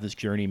just have this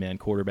journeyman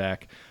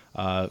quarterback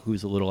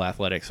who's a little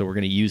athletic, so we're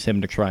going to use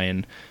him to try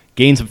and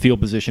gain some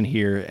field position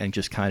here and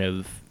just kind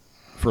of,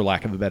 for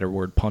lack of a better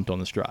word, punt on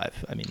this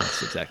drive. I mean,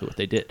 that's exactly what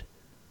they did.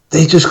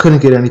 They just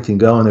couldn't get anything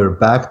going. They were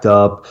backed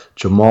up.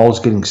 Jamal's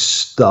getting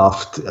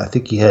stuffed. I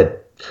think he had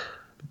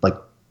like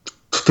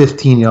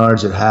 15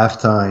 yards at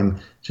halftime,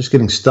 just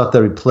getting stuffed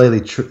every play. They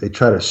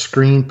tried a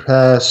screen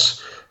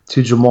pass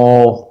to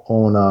Jamal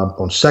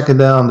on second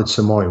down that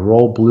Samori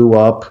Roll blew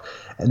up.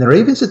 And the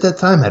Ravens at that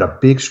time had a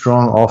big,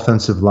 strong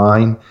offensive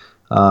line.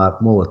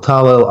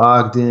 Mulatalo,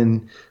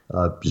 Ogden,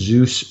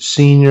 Zeus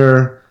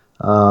Sr.,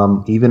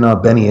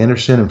 even Benny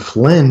Anderson and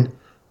Flynn.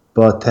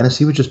 But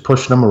Tennessee was just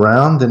pushing them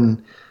around,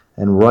 and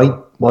Wright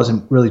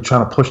wasn't really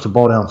trying to push the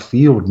ball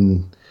downfield.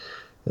 And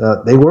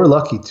they were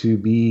lucky to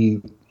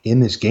be in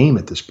this game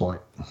at this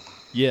point.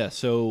 Yeah,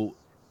 so,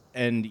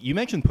 and you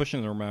mentioned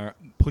pushing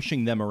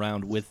them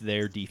around with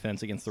their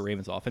defense against the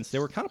Ravens offense. They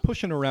were kind of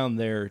pushing around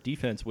their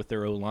defense with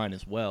their O-line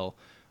as well.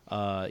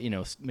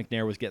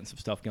 McNair was getting some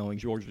stuff going.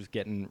 George was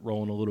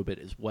rolling a little bit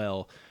as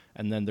well.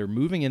 And then they're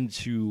moving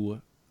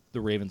into the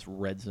Ravens'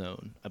 red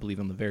zone, I believe,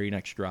 on the very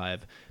next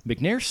drive.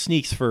 McNair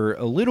sneaks for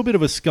a little bit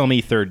of a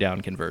scummy third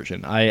down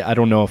conversion. I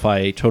don't know if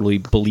I totally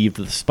believed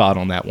the spot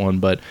on that one,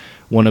 but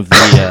one of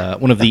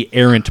the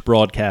errant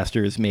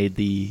broadcasters made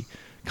the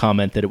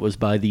comment that it was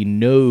by the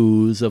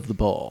nose of the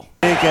ball.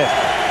 And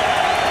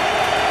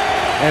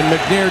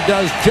McNair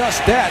does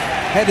just that.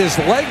 Had his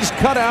legs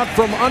cut out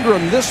from under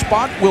him. This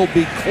spot will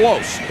be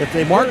close. If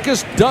they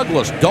Marcus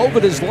Douglas dove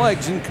at his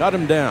legs and cut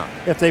him down.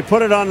 If they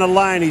put it on the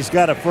line, he's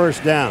got a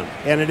first down,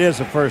 and it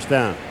is a first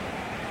down.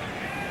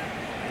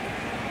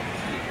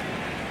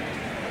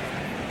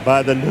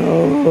 By the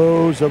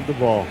nose of the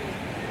ball.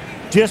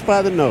 Just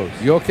by the nose.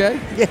 You okay?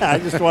 Yeah, I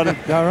just wanted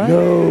all right.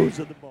 Nose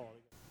of the ball.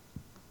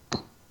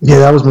 Yeah,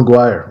 that was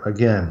McGuire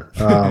again.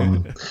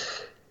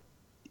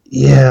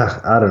 Yeah,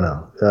 I don't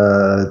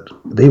know.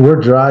 They were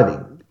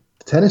driving.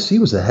 Tennessee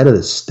was ahead of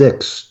the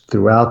sticks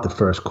throughout the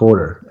first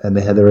quarter, and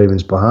they had the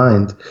Ravens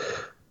behind.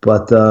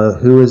 But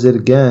who is it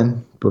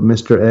again but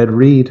Mr. Ed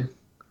Reed?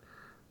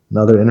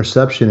 Another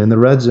interception in the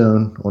red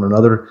zone on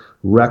another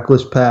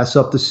reckless pass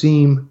up the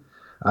seam.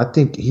 I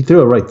think he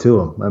threw it right to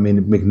him. I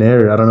mean,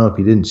 McNair, I don't know if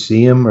he didn't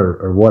see him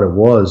or what it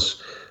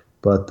was,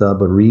 but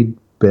Reed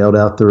bailed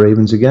out the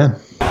Ravens again.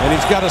 And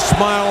he's got a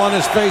smile on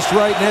his face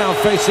right now,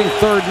 facing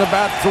third and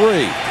about 3.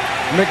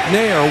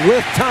 McNair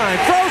with time,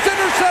 throws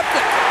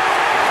intercepted.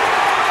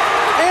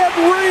 Ed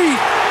Reed,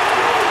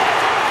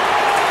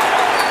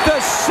 the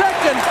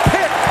second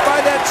pick by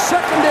that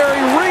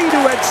secondary Reed,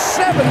 who had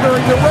 7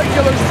 during the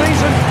regular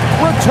season,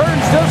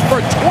 returns this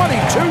for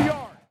 22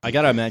 yards. I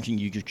got to imagine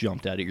you just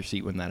jumped out of your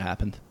seat when that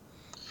happened.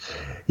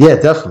 Yeah,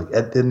 definitely.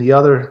 And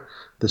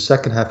the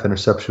second half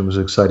interception was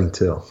exciting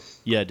too.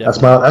 Yeah,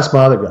 definitely. That's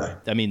my other guy.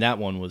 I mean, that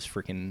one was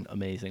freaking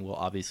amazing. We'll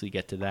obviously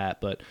get to that.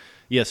 But,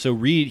 yeah, so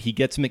Reed, he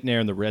gets McNair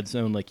in the red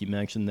zone, like you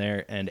mentioned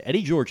there, and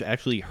Eddie George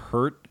actually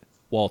hurt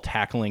while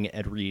tackling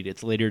Ed Reed.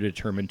 It's later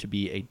determined to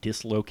be a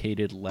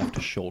dislocated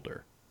left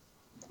shoulder.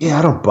 Yeah,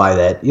 I don't buy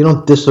that. You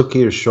don't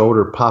dislocate your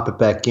shoulder, pop it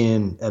back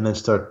in, and then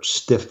start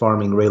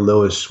stiff-arming Ray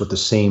Lewis with the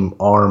same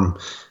arm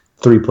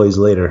 3 plays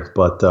later.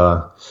 But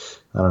I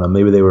don't know.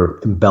 Maybe they were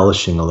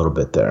embellishing a little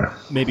bit there.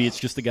 Maybe it's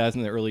just the guys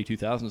in the early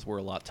 2000s were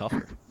a lot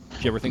tougher.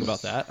 Did you ever think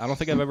about that? I don't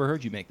think I've ever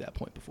heard you make that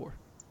point before.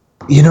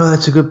 You know,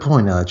 that's a good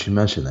point now that you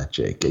mentioned that,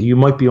 Jake. You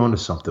might be onto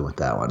something with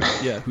that one.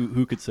 Yeah,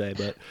 who could say?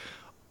 But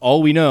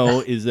all we know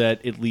is that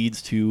it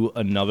leads to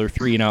another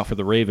 3 and out for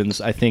the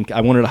Ravens. I think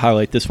I wanted to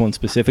highlight this one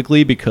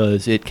specifically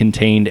because it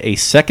contained a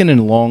second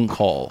and long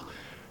call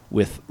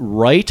with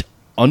Wright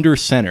under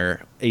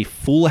center, a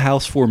full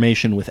house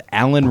formation with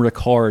Alan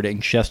Ricard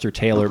and Chester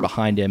Taylor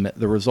behind him.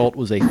 The result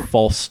was a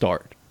false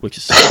start, which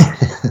is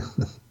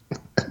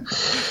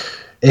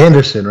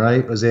Anderson,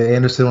 right? Was it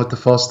Anderson with the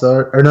false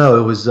start? Or no,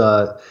 it was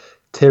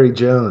Terry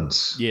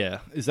Jones. Yeah.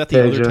 Is that the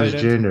Terry other Jones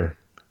tight end? Jr.,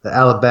 the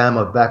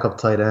Alabama backup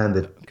tight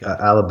end,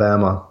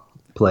 Alabama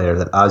player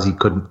that Ozzie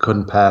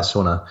couldn't pass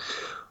on a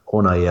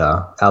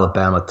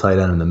Alabama tight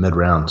end in the mid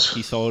rounds.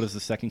 He saw it as the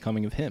second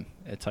coming of him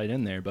at tight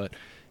end there. But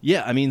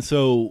yeah, I mean,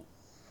 so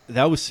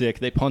that was sick.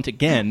 They punt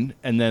again,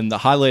 and then the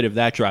highlight of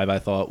that drive I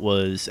thought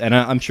was, and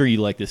I'm sure you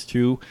like this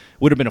too,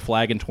 would have been a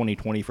flag in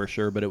 2020 for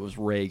sure, but it was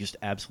Ray just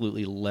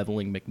absolutely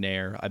leveling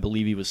McNair. I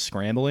believe he was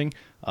scrambling,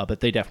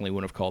 but they definitely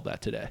wouldn't have called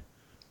that today.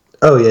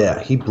 Oh,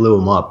 yeah, he blew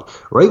him up.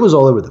 Ray was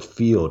all over the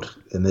field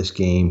in this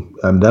game.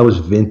 That was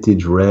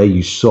vintage Ray.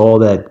 You saw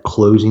that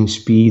closing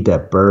speed,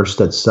 that burst,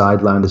 that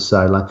sideline to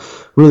sideline.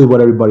 Really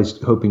what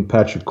everybody's hoping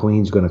Patrick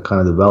Queen's going to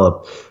kind of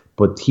develop.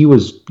 But he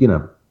was,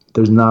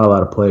 there's not a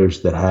lot of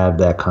players that have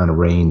that kind of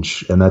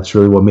range, and that's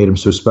really what made him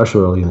so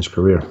special early in his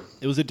career.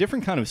 It was a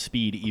different kind of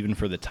speed even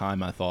for the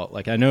time, I thought.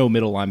 Like, I know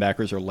middle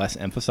linebackers are less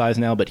emphasized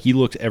now, but he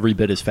looked every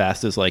bit as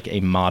fast as, like, a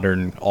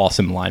modern,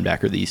 awesome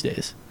linebacker these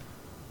days.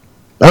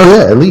 Oh,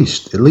 yeah, at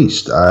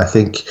least. I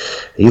think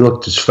he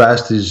looked as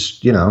fast as,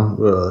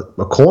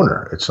 a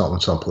corner at some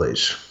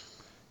plays.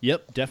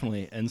 Yep,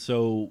 definitely. And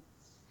so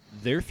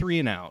they're 3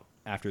 and out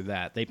after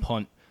that. They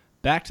punt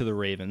back to the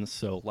Ravens,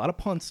 so a lot of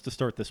punts to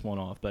start this one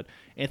off. But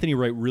Anthony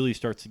Wright really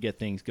starts to get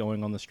things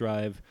going on this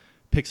drive,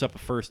 picks up a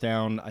first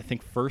down, I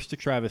think first to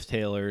Travis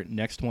Taylor,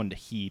 next one to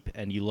Heap,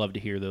 and you love to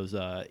hear those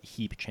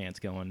Heap chants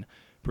going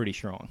pretty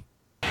strong.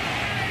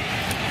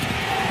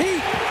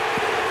 Heap!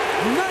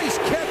 Nice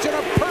catch and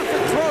a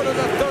perfect throw to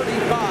the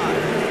 35.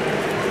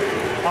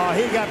 Oh,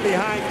 he got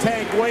behind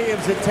Tank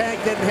Williams, and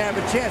Tank didn't have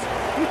a chance.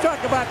 You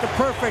talk about the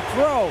perfect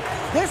throw.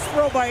 This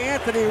throw by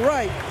Anthony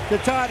Wright to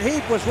Todd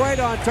Heap was right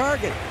on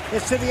target.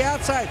 It's to the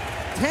outside.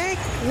 Tank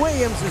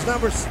Williams is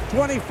number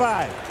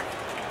 25.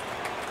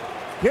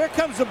 Here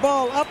comes the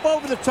ball up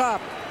over the top.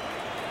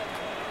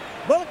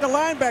 Look, the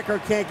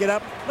linebacker can't get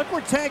up. Look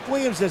where Tank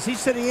Williams is.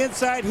 He's to the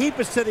inside. Heap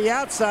is to the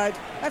outside.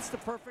 That's the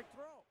perfect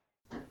throw.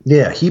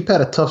 Yeah, Heap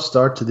had a tough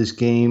start to this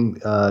game.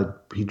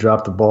 He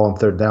dropped the ball on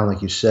third down,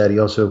 like you said. He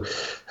also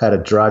had a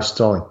drive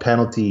stalling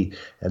penalty,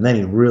 and then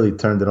he really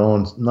turned it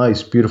on.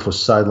 Nice, beautiful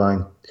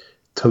sideline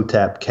toe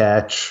tap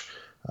catch.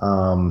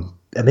 And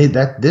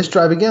this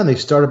drive again, they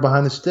started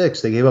behind the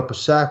sticks. They gave up a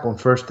sack on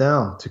first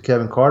down to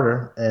Kevin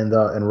Carter,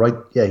 and Wright,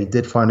 yeah, he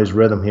did find his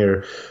rhythm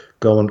here,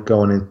 going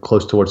in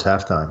close towards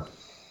halftime.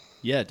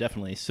 Yeah,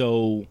 definitely.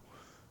 So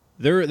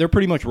they're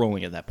pretty much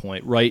rolling at that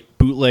point, right?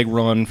 Bootleg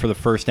run for the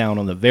first down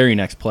on the very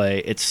next play.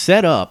 It's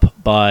set up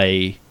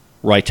by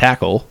right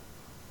tackle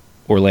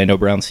Orlando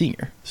Brown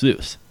Sr.,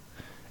 Zeus.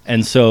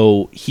 And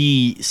so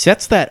he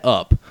sets that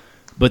up,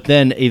 but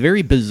then a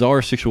very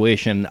bizarre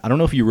situation. I don't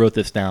know if you wrote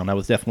this down. I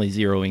was definitely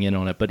zeroing in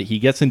on it, but he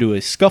gets into a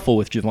scuffle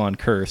with Javon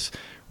Curse,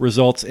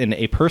 results in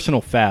a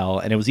personal foul,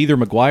 and it was either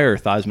McGuire or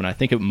Theismann. I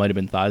think it might have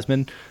been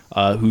Theismann,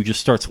 who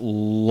just starts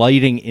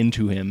lighting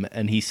into him,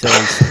 and he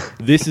says,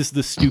 "This is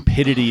the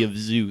stupidity of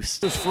Zeus."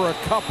 This for a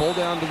couple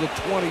down to the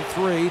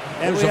 23.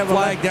 And There's a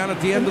flag down at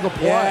the end of the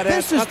play. Yeah,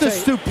 This is the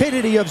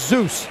stupidity of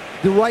Zeus,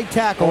 the right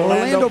tackle,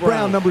 Orlando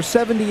Brown, number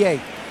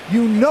 78.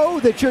 You know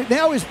that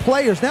now his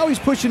players, now he's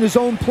pushing his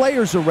own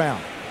players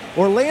around.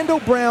 Orlando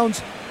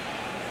Brown's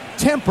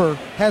temper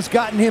has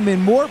gotten him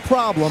in more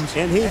problems.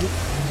 And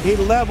he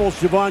levels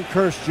Javon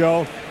Curse,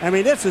 Joe. I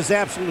mean, this is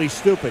absolutely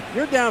stupid.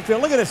 You're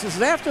downfield. Look at this. This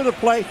is after the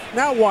play.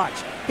 Now watch.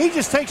 He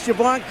just takes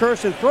Javon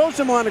Curse and throws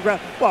him on the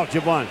ground. Well,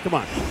 Javon, come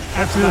on.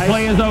 After the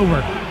play is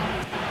over.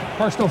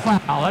 Personal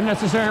foul.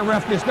 Unnecessary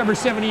roughness, number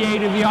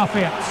 78 of the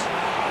offense.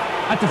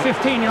 That's a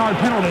 15-yard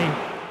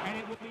penalty.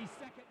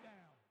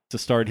 To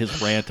start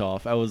his rant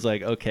off, I was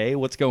like, okay,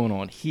 what's going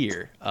on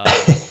here?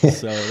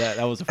 So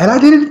that was and I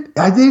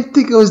didn't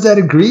think it was that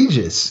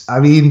egregious. I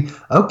mean,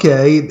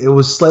 okay, it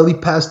was slightly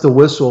past the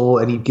whistle,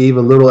 and he gave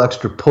a little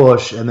extra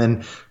push, and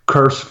then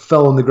Curse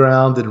fell on the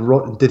ground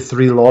and did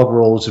 3 log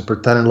rolls and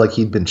pretended like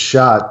he'd been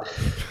shot.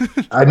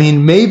 I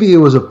mean, maybe it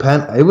was a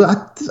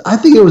I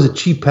think it was a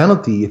cheap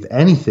penalty, if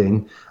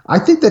anything. I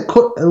think that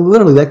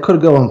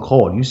could go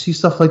uncalled. You see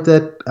stuff like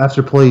that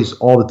after plays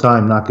all the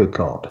time not get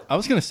called. I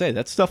was going to say,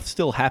 that stuff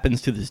still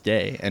happens to this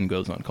day and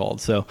goes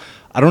uncalled. So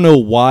I don't know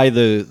why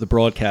the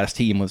broadcast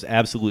team was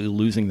absolutely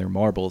losing their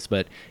marbles,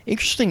 but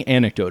interesting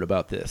anecdote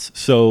about this.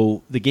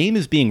 So the game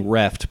is being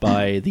reffed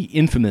by the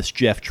infamous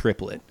Jeff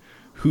Triplett,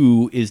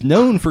 who is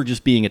known for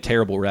just being a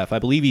terrible ref. I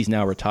believe he's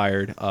now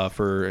retired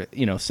for,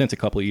 since a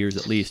couple of years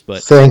at least.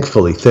 But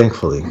Thankfully.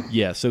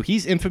 Yeah, so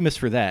he's infamous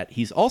for that.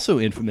 He's also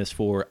infamous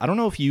for, I don't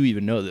know if you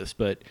even know this,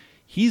 but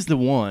he's the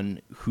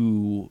one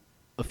who,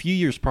 a few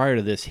years prior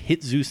to this,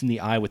 hit Zeus in the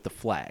eye with the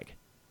flag.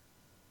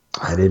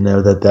 I didn't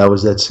know that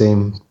was that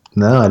same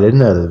No, I didn't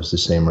know that it was the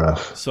same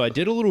ref. So I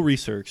did a little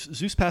research.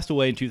 Zeus passed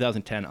away in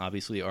 2010,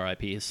 obviously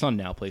RIP. His son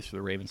now plays for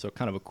the Ravens, so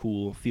kind of a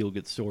cool,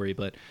 feel-good story.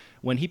 But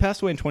when he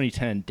passed away in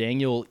 2010,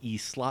 Daniel E.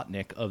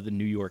 Slotnick of the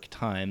New York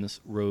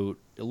Times wrote,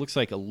 it looks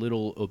like a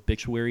little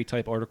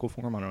obituary-type article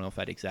for him. I don't know if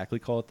I'd exactly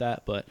call it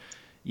that. But,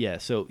 yeah,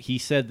 so he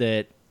said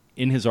that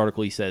in his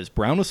article, he says,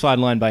 Brown was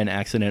sidelined by an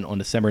accident on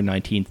December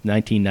 19th,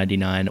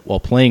 1999, while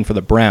playing for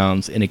the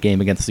Browns in a game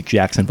against the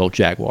Jacksonville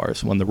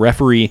Jaguars. When the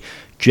referee,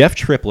 Jeff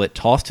Triplett,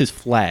 tossed his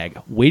flag,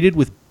 weighted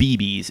with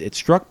BBs, it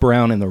struck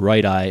Brown in the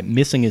right eye,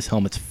 missing his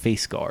helmet's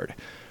face guard.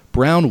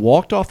 Brown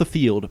walked off the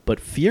field,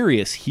 but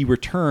furious, he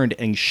returned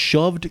and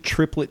shoved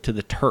Triplett to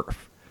the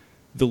turf.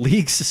 The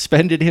league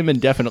suspended him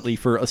indefinitely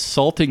for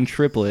assaulting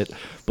Triplett,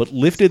 but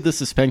lifted the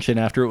suspension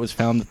after it was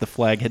found that the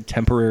flag had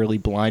temporarily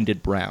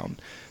blinded Brown.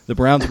 The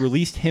Browns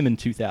released him in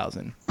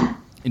 2000.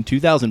 In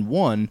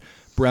 2001,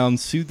 Brown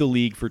sued the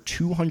league for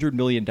 $200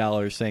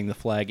 million, saying the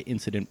flag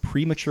incident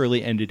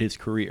prematurely ended his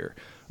career.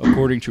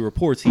 According to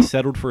reports, he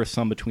settled for a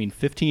sum between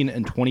 $15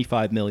 and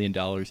 $25 million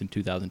in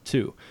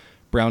 2002.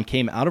 Brown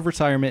came out of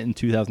retirement in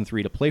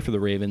 2003 to play for the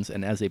Ravens,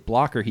 and as a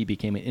blocker, he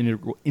became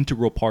an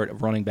integral part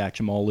of running back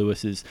Jamal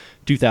Lewis's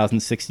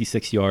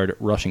 2,066-yard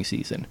rushing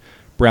season.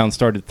 Brown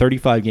started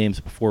 35 games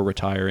before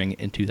retiring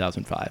in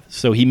 2005.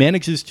 So he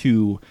manages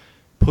to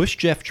push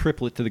Jeff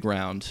Triplett to the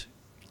ground,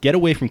 get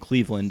away from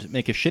Cleveland,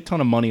 make a shit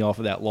ton of money off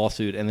of that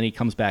lawsuit, and then he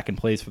comes back and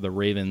plays for the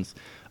Ravens,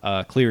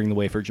 clearing the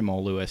way for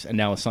Jamal Lewis, and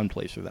now his son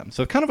plays for them.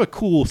 So kind of a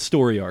cool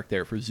story arc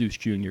there for Zeus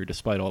Jr.,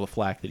 despite all the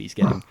flack that he's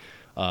getting.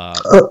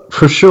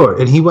 For sure.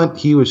 And he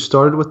was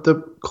started with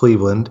the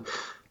Cleveland,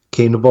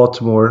 came to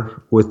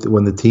Baltimore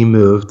when the team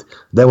moved,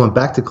 then went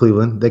back to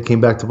Cleveland, then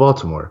came back to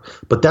Baltimore.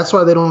 But that's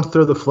why they don't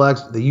throw the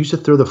flags. They used to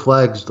throw the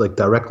flags like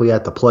directly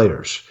at the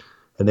players.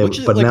 Now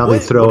they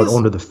throw it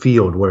onto the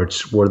field where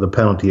the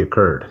penalty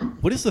occurred.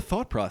 What is the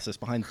thought process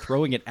behind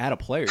throwing it at a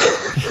player?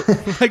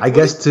 I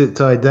guess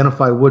to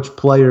identify which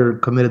player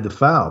committed the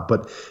foul,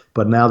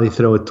 but now they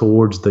throw it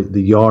towards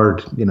the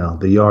yard,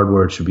 the yard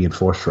where it should be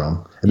enforced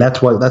from, and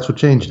that's what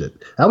changed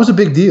it. That was a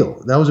big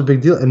deal.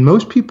 And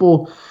most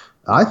people,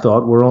 I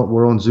thought,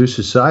 were on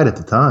Zeus's side at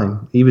the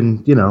time.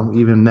 Even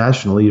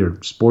nationally or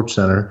Sports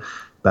Center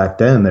back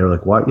then, they were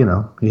like, "What?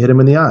 He hit him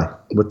in the eye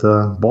with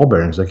the ball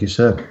bearings, like you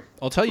said."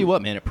 I'll tell you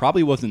what, man, it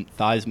probably wasn't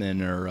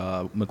Theismann or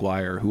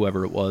McGuire,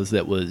 whoever it was,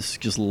 that was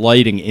just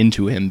lighting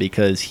into him,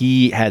 because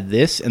he had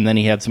this, and then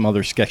he had some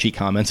other sketchy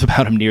comments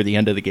about him near the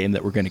end of the game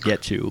that we're going to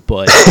get to.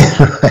 But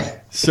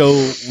so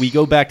we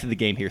go back to the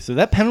game here. So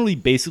that penalty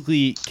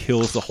basically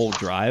kills the whole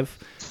drive.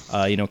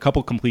 A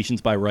couple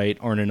completions by Wright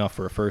aren't enough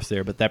for a first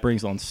there, but that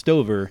brings on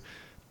Stover,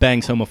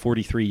 bangs home a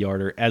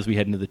 43-yarder as we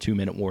head into the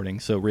 2-minute warning.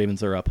 So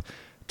Ravens are up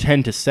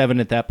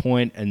 10-7 at that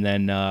point, and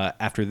then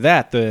after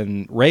that,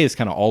 then Ray is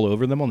kind of all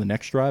over them on the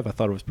next drive. I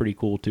thought it was pretty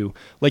cool to,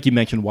 like you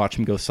mentioned, watch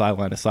him go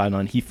sideline to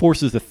sideline. He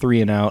forces the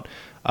 3-and-out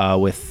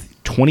with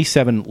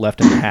 27 left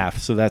in the half,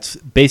 so that's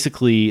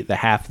basically the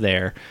half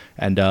there.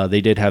 And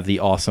they did have the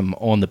awesome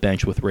on the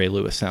bench with Ray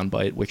Lewis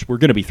soundbite, which we're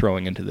going to be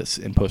throwing into this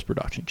in post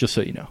production, just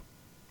so you know.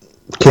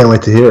 Can't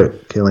wait to hear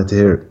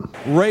it.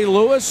 Ray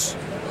Lewis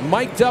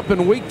mic'd up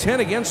in Week 10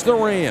 against the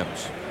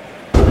Rams.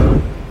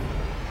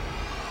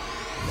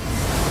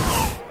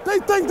 They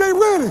think they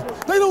ready.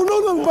 They don't know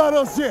nothing about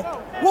us yet.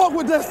 Walk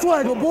with that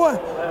swagger, boy.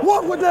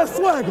 Walk with that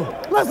swagger.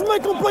 Let's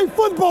make them play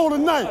football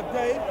tonight.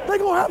 They're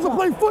going to have to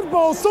play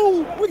football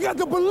soon. We got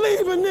to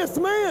believe in this,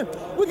 man.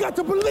 We got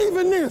to believe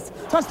in this.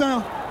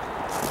 Touchdown.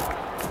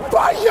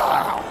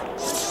 Fire!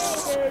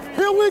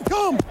 Here we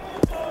come.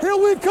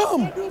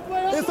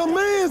 It's a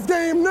man's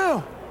game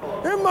now.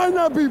 It might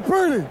not be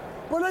pretty,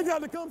 but they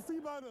got to come see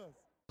about us.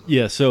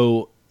 Yeah,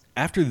 so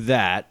after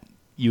that,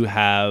 you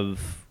have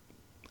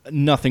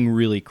nothing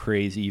really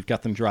crazy. You've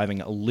got them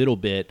driving a little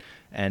bit,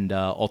 and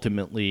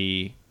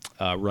ultimately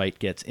Wright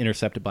gets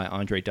intercepted by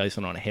Andre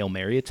Dyson on a Hail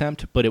Mary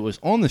attempt. But it was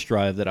on this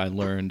drive that I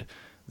learned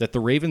that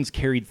the Ravens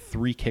carried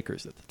 3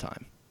 kickers at the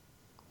time.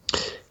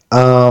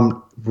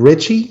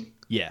 Richie?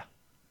 Yeah.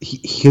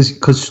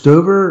 Because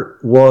Stover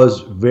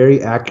was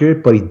very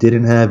accurate, but he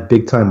didn't have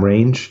big-time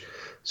range.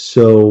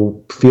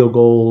 So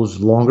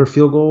longer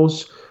field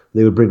goals,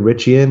 they would bring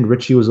Richie in.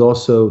 Richie was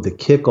also the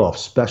kickoff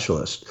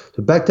specialist.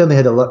 So back then, they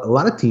had a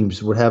lot of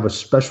teams would have a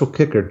special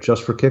kicker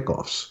just for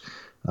kickoffs.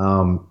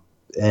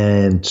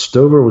 And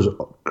Stover was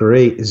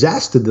great.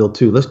 Zastadil,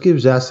 too. Let's give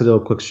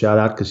Zastadil a quick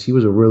shout-out because he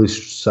was a really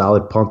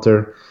solid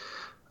punter.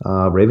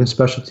 Ravens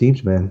special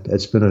teams, man.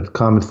 It's been a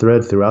common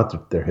thread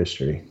throughout their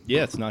history.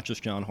 Yeah, it's not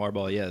just John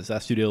Harbaugh. Yeah,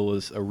 Zastudil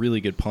was a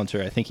really good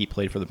punter. I think he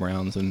played for the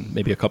Browns and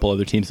maybe a couple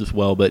other teams as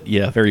well. But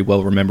yeah, very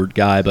well-remembered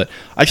guy. But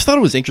I just thought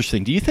it was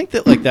interesting. Do you think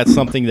that that's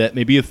something that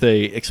maybe if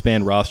they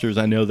expand rosters,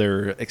 I know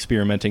they're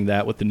experimenting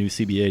that with the new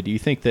CBA, do you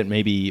think that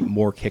maybe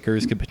more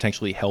kickers could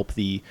potentially help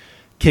the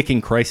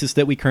kicking crisis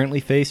that we currently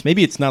face?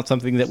 Maybe it's not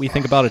something that we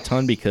think about a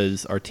ton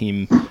because our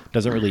team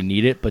doesn't really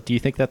need it, but do you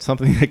think that's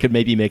something that could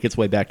maybe make its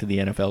way back to the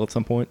NFL at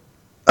some point?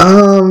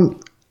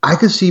 I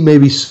could see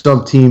maybe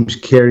some teams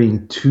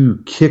carrying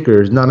 2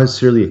 kickers, not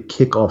necessarily a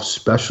kickoff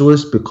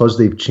specialist because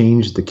they've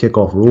changed the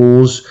kickoff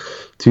rules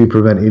to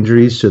prevent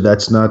injuries. So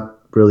that's not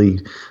really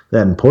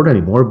that important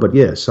anymore. But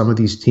yeah, some of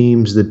these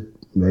teams that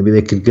maybe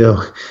they could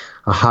go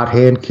a hot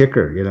hand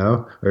kicker,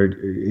 or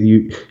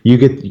you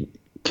get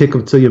kick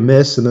them till you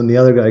miss, and then the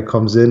other guy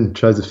comes in and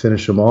tries to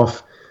finish them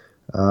off.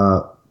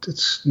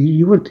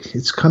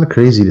 It's kind of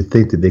crazy to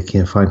think that they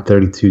can't find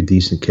 32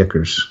 decent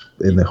kickers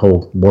in the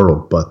whole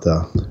world, but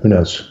who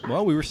knows?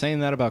 Well, we were saying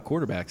that about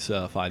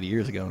quarterbacks 5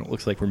 years ago, and it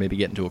looks like we're maybe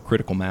getting to a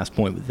critical mass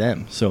point with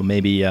them. So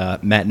maybe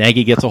Matt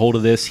Nagy gets a hold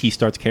of this, he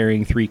starts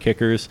carrying 3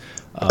 kickers,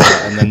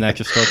 and then that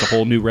just starts a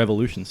whole new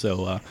revolution.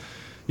 So,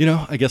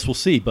 I guess we'll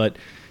see. But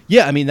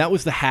yeah, I mean, that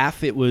was the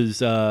half. It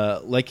was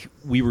like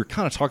we were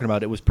kind of talking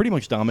about. It was pretty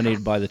much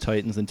dominated by the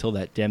Titans until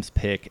that Demps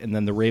pick, and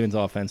then the Ravens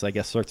offense, I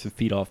guess, starts to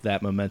feed off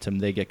that momentum.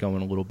 They get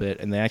going a little bit,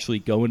 and they actually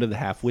go into the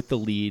half with the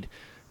lead,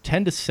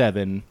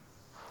 10-7.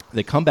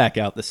 They come back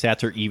out. The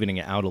stats are evening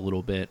it out a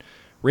little bit.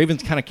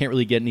 Ravens kind of can't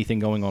really get anything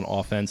going on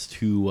offense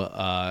to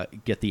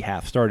get the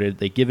half started.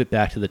 They give it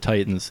back to the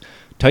Titans.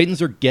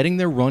 Titans are getting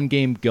their run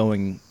game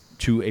going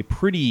to a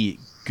pretty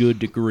good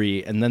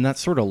degree, and then that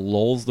sort of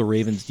lulls the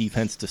Ravens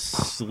defense to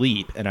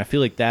sleep, and I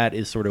feel like that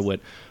is sort of what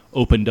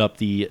opened up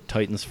the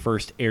Titans'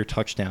 first air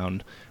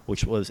touchdown,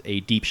 which was a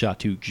deep shot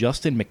to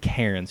Justin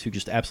McCairns, who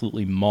just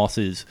absolutely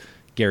mosses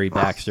Gary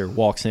Baxter,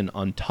 walks in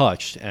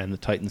untouched, and the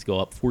Titans go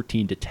up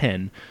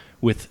 14-10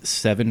 with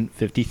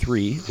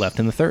 7:53 left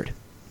in the third.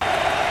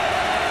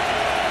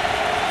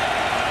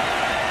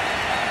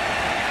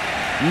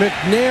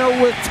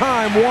 McNair with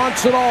time,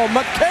 wants it all.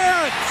 McCairns!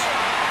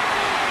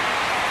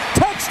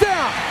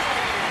 Touchdown!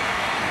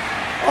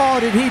 Oh,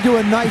 did he do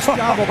a nice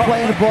job of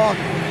playing the ball.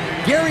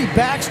 Gary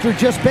Baxter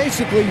just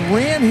basically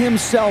ran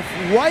himself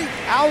right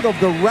out of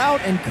the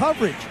route and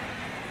coverage.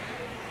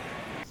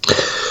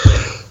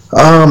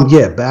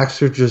 Yeah,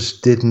 Baxter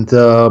just didn't.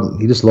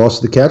 He just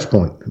lost the catch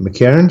point.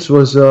 McCairns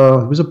was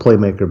a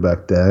playmaker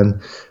back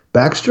then.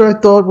 Baxter, I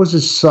thought, was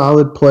a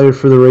solid player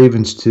for the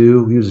Ravens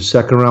too. He was a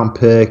second-round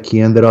pick.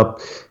 He ended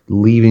up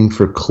leaving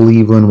for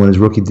Cleveland when his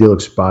rookie deal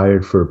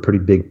expired for a pretty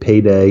big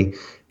payday.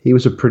 He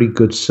was a pretty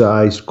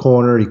good-sized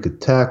corner. He could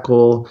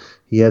tackle.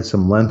 He had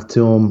some length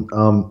to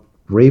him.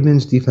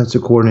 Ravens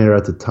defensive coordinator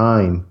at the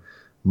time,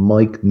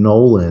 Mike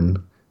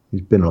Nolan,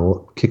 he's been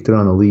kicked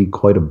around the league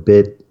quite a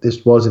bit.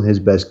 This wasn't his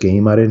best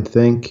game, I didn't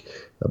think,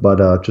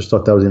 but just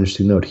thought that was an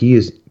interesting note. He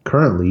is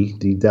currently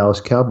the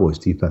Dallas Cowboys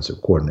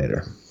defensive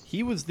coordinator.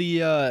 He was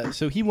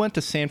so he went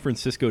to San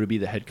Francisco to be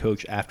the head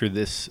coach after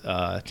this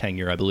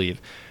tenure, I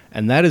believe.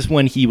 And that is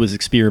when he was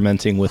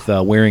experimenting with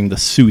wearing the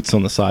suits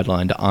on the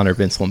sideline to honor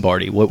Vince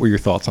Lombardi. What were your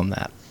thoughts on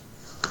that?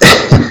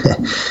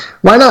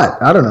 Why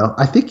not? I don't know.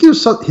 I think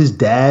his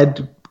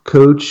dad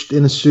coached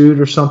in a suit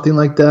or something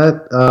like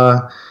that.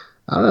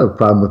 I don't have a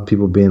problem with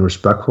people being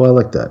respectful. I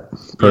like that,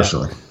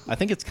 personally. Yeah. I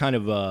think it's kind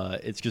of,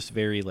 it's just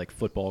very, like,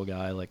 football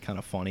guy, like, kind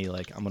of funny.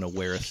 Like, I'm going to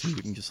wear a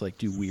suit and just, like,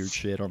 do weird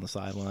shit on the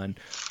sideline.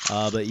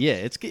 But, yeah,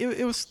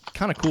 it was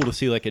kind of cool to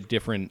see, like, a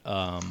different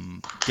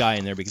guy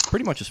in there because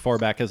pretty much as far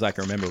back as I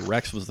can remember,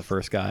 Rex was the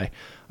first guy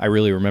I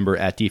really remember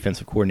at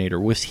defensive coordinator.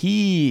 Was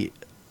he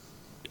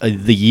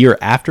the year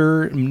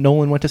after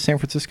Nolan went to San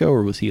Francisco,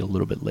 or was he a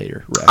little bit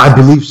later, Rex? I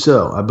believe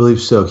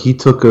so. He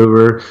took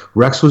over.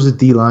 Rex was a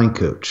D-line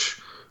coach.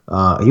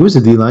 He was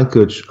a D-line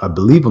coach, I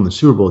believe, on the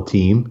Super Bowl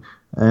team,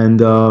 and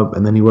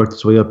then he worked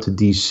his way up to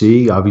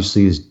D.C.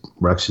 Obviously,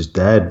 Rex's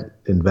dad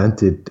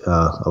invented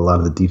a lot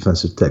of the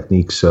defensive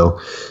techniques, so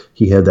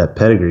he had that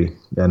pedigree,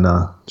 and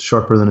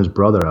sharper than his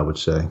brother, I would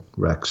say,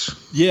 Rex.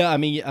 Yeah, I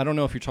mean, I don't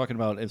know if you're talking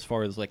about as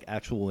far as like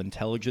actual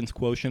intelligence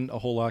quotient, a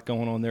whole lot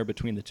going on there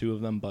between the two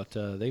of them, but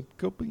they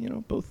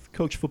both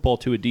coach football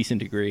to a decent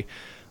degree.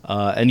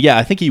 And yeah,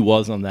 I think he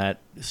was on that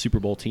Super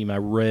Bowl team. I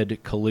read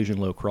Collision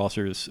Low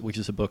Crossers, which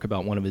is a book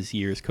about one of his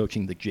years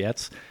coaching the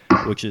Jets,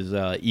 which is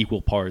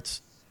equal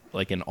parts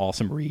like an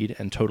awesome read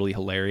and totally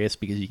hilarious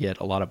because you get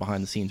a lot of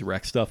behind-the-scenes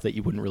rec stuff that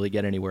you wouldn't really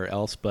get anywhere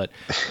else. But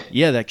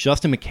yeah, that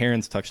Justin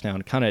McCairns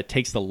touchdown kind of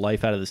takes the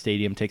life out of the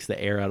stadium, takes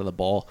the air out of the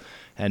ball.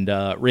 And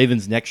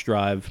Ravens' next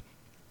drive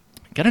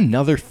got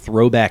another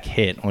throwback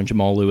hit on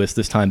Jamal Lewis,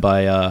 this time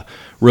by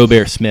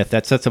Robert Smith.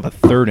 That sets up a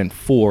 3rd and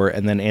 4,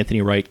 and then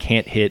Anthony Wright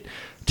can't hit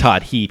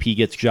Todd Heap. He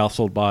gets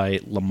jostled by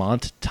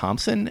Lamont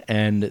Thompson,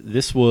 and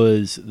this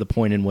was the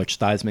point in which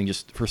Theismann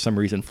just, for some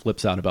reason,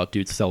 flips out about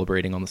dudes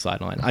celebrating on the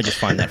sideline. I just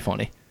find that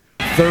funny.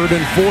 3rd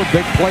and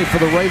 4, big play for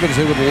the Ravens.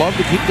 They would love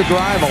to keep the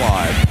drive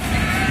alive.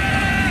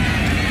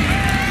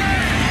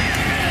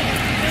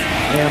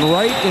 And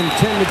Wright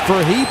intended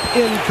for Heap,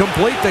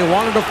 incomplete. They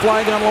wanted a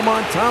flag on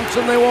Lamont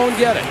Thompson. They won't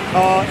get it.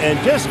 And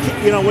just,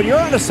 when you're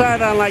on the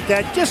sideline like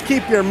that, just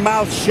keep your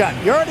mouth shut.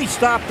 You already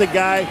stopped the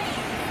guy.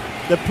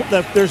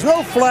 There's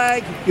no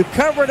flag. You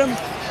covered him.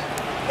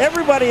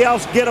 Everybody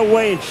else get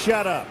away and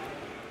shut up.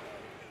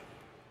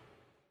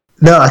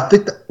 No, I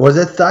think was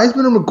that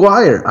Theismann or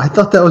McGuire? I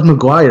thought that was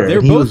McGuire.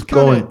 And he was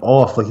going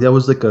off. Like that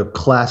was like a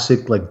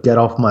classic, like get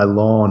off my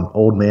lawn,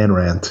 old man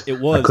rant.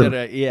 It was.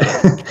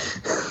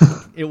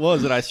 It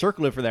was, and I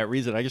circled it for that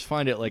reason. I just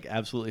find it like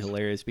absolutely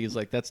hilarious because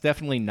like that's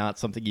definitely not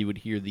something you would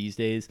hear these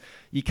days.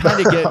 You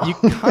kind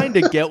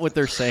of get what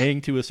they're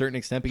saying to a certain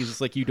extent because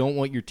it's like you don't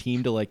want your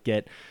team to like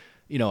get,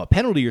 you know, a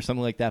penalty or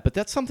something like that. But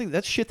that's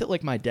shit that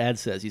like my dad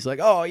says. He's like,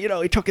 oh, you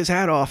know, he took his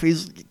hat off.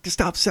 He's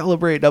stop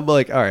celebrating. I'm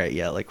like, all right,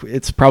 yeah, like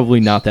it's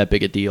probably not that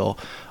big a deal.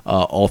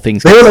 All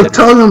things they were like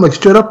telling him like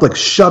straight up, like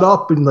shut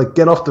up and like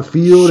get off the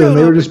field, and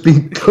they were just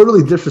being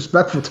totally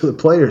disrespectful to the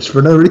players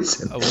for no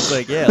reason. I was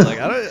like, yeah, like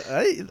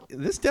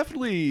this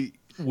definitely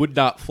would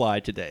not fly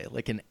today,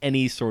 like in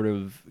any sort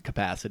of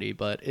capacity.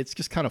 But it's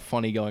just kind of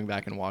funny going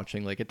back and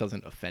watching. Like it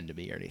doesn't offend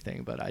me or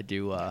anything, but I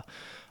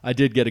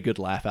did get a good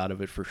laugh out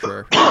of it for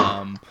sure.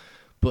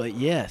 But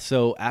yeah,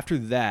 so after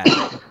that,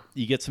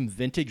 you get some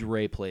vintage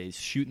Ray plays.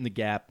 Shooting the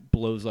gap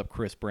blows up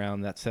Chris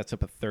Brown. That sets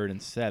up a 3rd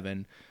and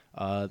 7.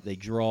 They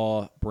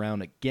draw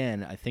Brown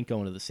again, I think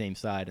going to the same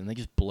side, and they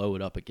just blow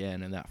it up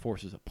again, and that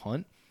forces a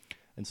punt.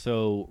 And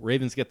so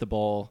Ravens get the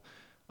ball.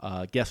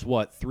 Guess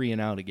what? 3 and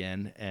out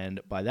again.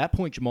 And by that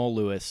point, Jamal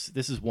Lewis,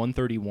 this is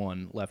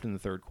 1:31 left in the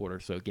third quarter,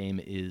 so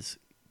game is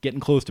getting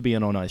close to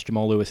being on ice.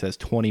 Jamal Lewis has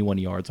 21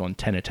 yards on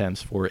 10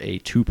 attempts for a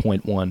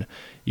 2.1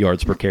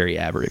 yards per carry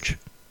average.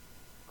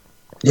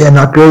 Yeah,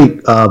 not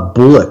great.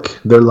 Bullock,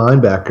 their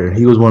linebacker,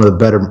 he was one of the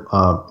better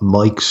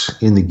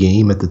Mikes in the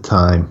game at the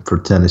time for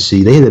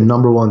Tennessee. They had the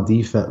number 1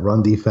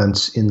 run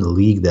defense in the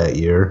league that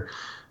year,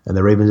 and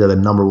the Ravens had the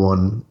number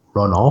 1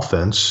 run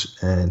offense,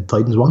 and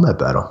Titans won that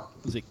battle.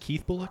 Was it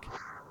Keith Bullock?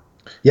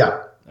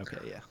 Yeah. Okay,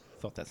 yeah.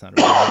 Thought that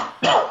sounded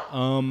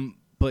right.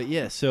 But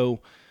yeah, so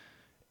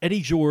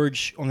Eddie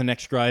George on the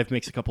next drive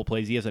makes a couple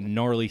plays. He has a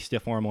gnarly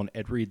stiff arm on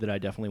Ed Reed that I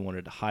definitely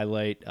wanted to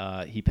highlight.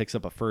 He picks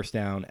up a first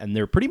down, and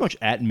they're pretty much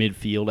at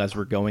midfield as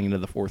we're going into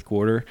the fourth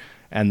quarter,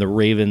 and the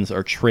Ravens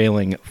are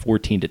trailing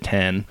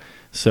 14-10.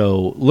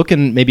 So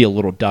looking maybe a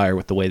little dire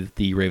with the way that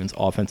the Ravens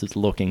offense is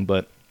looking,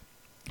 but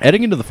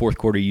heading into the fourth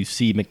quarter, you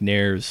see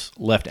McNair's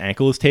left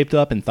ankle is taped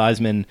up, and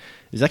Theismann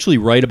is actually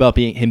right about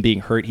him being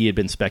hurt. He had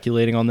been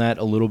speculating on that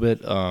a little bit.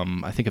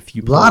 I think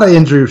a lot of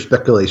injury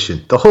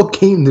speculation. The whole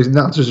game, the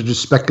announcers are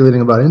just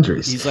speculating about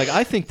injuries. He's like,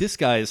 I think this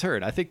guy is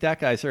hurt. I think that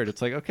guy's hurt.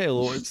 It's like, okay,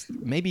 well,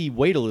 maybe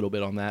wait a little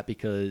bit on that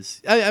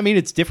because, I mean,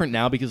 it's different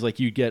now because like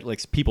you get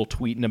like people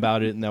tweeting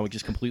about it, and that would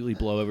just completely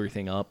blow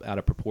everything up out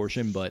of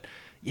proportion. But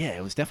yeah,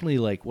 it was definitely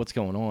like, what's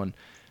going on?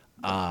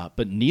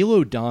 But Neil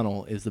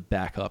O'Donnell is the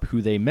backup,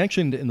 who they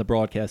mentioned in the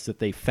broadcast that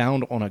they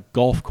found on a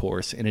golf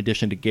course, in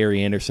addition to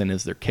Gary Anderson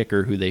as their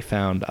kicker, who they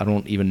found, I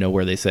don't even know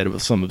where they said, it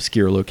was some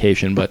obscure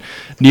location, but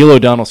Neil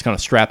O'Donnell's kind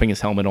of strapping his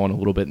helmet on a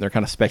little bit, and they're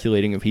kind of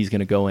speculating if he's going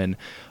to go in.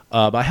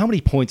 By how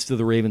many points do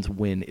the Ravens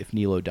win if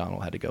Neil O'Donnell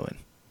had to go in?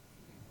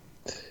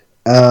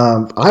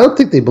 I don't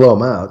think they blow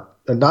him out.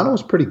 O'Donnell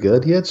was pretty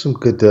good. He had some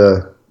good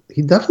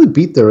he definitely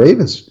beat the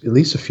Ravens at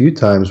least a few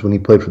times when he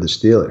played for the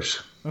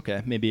Steelers.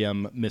 Okay, maybe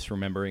I'm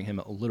misremembering him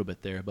a little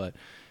bit there, but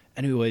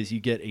anyways, you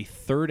get a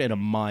 3rd and a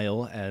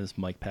mile, as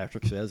Mike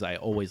Patrick says. I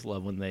always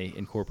love when they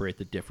incorporate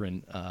the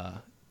different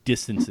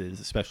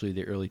distances, especially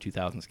the early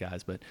 2000s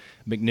guys, but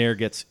McNair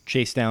gets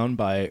chased down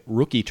by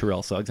rookie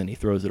Terrell Suggs, and he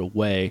throws it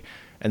away,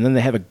 and then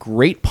they have a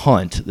great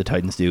punt, the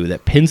Titans do,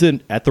 that pins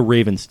it at the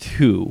Ravens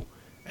 2,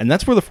 and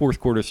that's where the fourth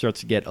quarter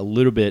starts to get a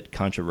little bit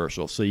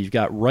controversial. So you've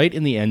got right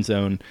in the end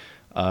zone,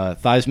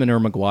 Theismann or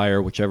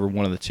McGuire, whichever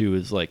one of the two,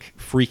 is like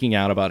freaking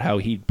out about how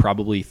he'd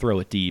probably throw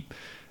it deep,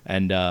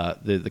 and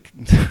the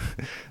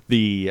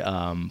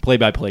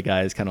play-by-play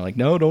guy is kind of like,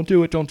 no, don't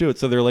do it.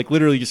 So they're like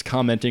literally just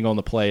commenting on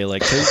the play,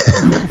 like,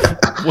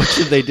 what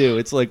should they do?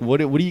 It's like, what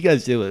do you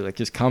guys do? Like,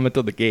 just comment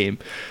on the game.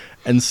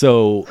 And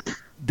so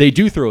they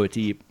do throw it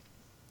deep.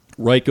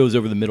 Wright goes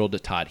over the middle to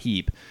Todd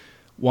Heap,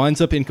 winds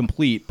up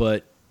incomplete,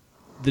 but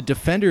the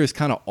defender is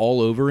kind of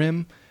all over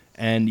him.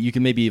 And you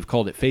can maybe have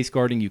called it face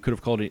guarding. You could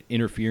have called it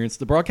interference.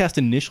 The broadcast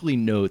initially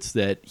notes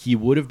that he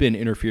would have been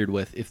interfered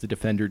with if the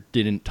defender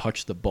didn't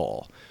touch the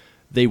ball.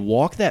 They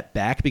walk that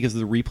back because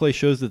the replay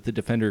shows that the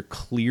defender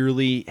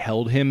clearly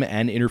held him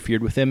and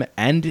interfered with him,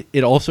 and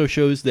it also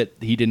shows that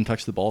he didn't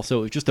touch the ball, so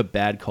it was just a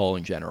bad call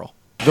in general.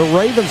 The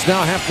Ravens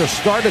now have to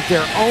start at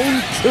their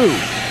own 2.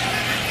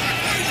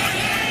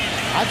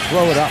 I'd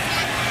throw it up.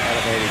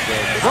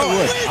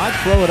 I'd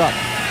throw it up.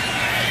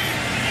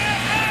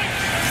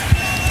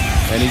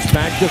 And he's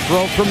back to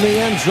throw from the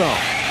end zone.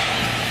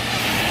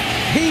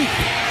 Heap.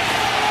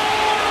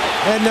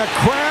 And the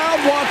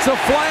crowd wants a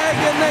flag,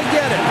 and they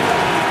get it.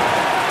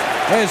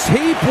 As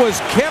Heap was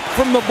kept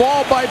from the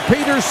ball by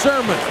Peter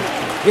Sirmon.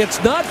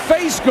 It's not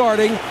face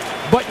guarding,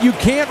 but you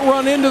can't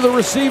run into the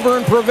receiver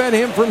and prevent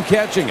him from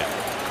catching it.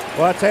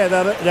 Well, I'll tell you,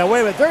 now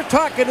wait a minute. They're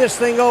talking this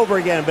thing over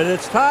again, but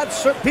it's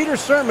Peter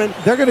Sirmon.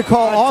 They're going to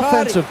call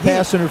offensive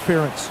pass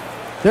interference.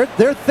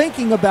 They're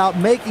thinking about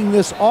making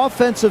this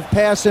offensive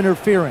pass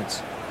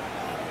interference.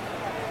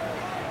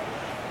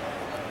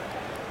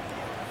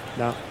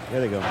 No,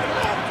 there they go.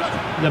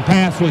 The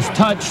pass was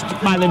touched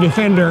by the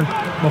defender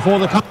before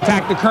the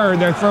contact occurred.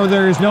 Therefore,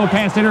 there is no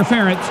pass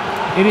interference.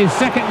 It is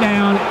 2nd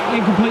down,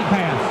 incomplete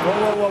pass.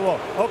 Whoa.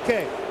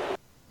 Okay.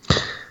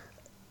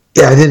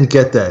 Yeah, I didn't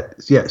get that.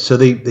 Yeah, so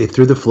they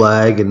threw the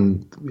flag,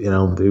 and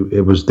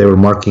they were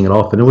marking it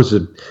off, and it was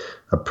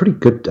a pretty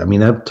good. I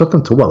mean, it took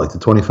them to like the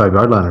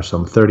 25-yard line or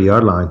some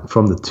 30-yard line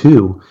from the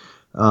 2.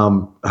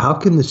 How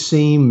can the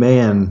same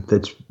man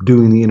that's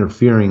doing the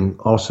interfering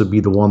also be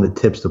the one that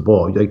tips the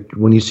ball? Like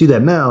when you see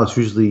that now, it's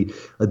usually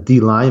a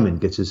D lineman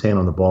gets his hand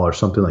on the ball or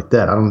something like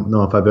that. I don't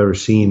know if I've ever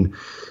seen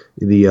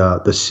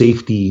the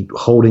safety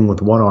holding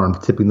with one arm,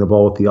 tipping the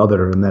ball with the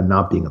other, and that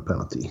not being a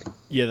penalty.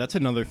 Yeah, that's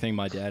another thing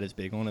my dad is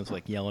big on, is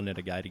like yelling at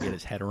a guy to get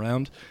his head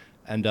around.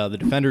 And the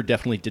defender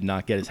definitely did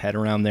not get his head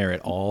around there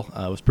at all.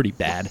 It was pretty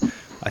bad.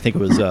 I think it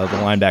was the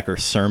linebacker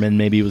Sermon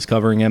maybe was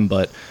covering him.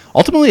 But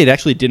ultimately, it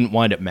actually didn't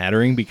wind up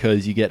mattering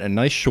because you get a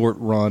nice short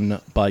run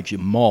by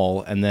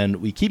Jamal. And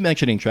then we keep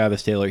mentioning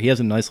Travis Taylor. He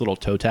has a nice little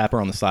toe tapper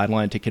on the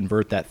sideline to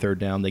convert that third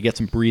down. They get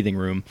some breathing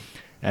room.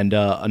 And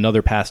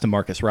another pass to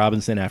Marcus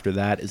Robinson after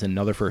that is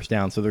another first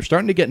down. So they're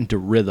starting to get into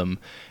rhythm.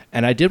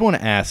 And I did want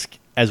to ask,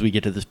 as we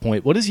get to this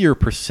point, what is your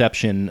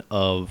perception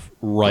of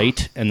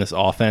Wright and this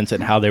offense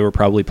and how they were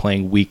probably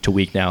playing week to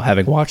week now,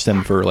 having watched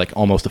them for like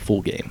almost a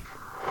full game?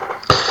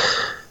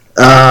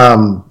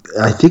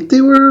 I think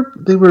they were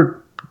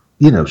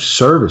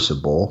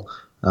serviceable.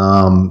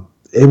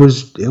 It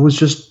was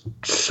just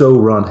so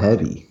run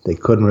heavy. They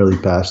couldn't really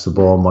pass the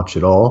ball much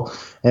at all.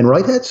 And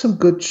Wright had some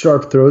good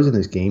sharp throws in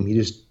this game. He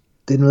just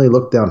didn't really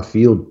look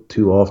downfield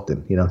too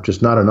often,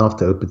 just not enough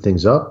to open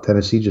things up.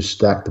 Tennessee just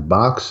stacked the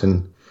box,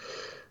 and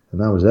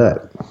that was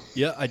that.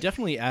 Yeah, I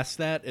definitely asked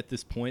that at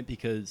this point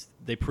because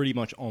they pretty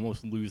much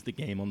almost lose the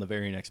game on the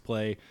very next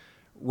play.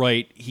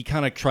 Right, he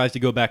kind of tries to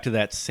go back to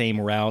that same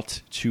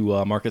route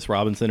to Marcus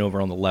Robinson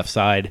over on the left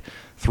side,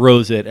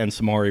 throws it, and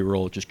Samari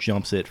Rolle just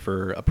jumps it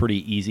for a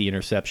pretty easy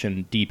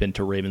interception deep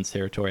into Ravens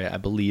territory, I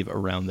believe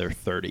around their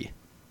 30.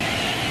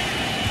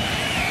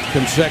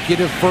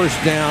 Consecutive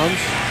first downs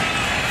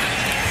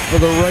for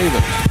the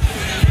Ravens.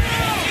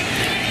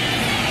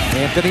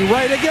 Anthony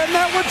Wright again,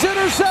 that one's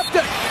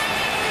intercepted.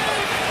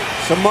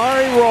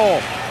 Samari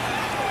Rolle.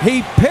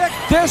 He picked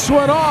this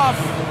one off,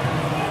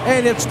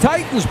 and it's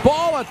Titans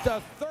ball at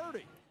the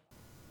 30.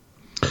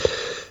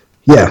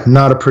 Yeah,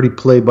 not a pretty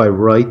play by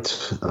Wright.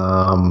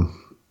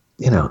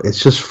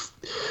 It's just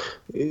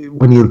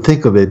when you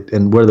think of it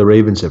and where the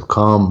Ravens have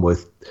come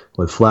with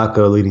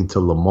Flacco leading to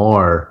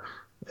Lamar,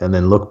 and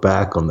then look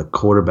back on the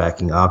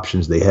quarterbacking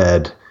options they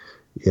had,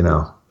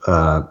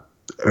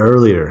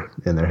 earlier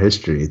in their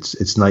history,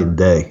 it's night and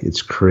day.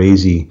 It's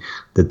crazy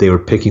that they were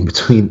picking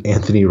between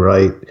Anthony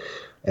Wright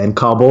and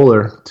Kyle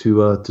Boller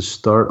to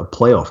start a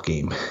playoff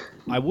game.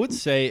 I would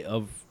say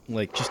of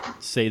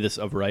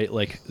Wright,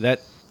 like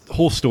that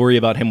whole story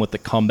about him with the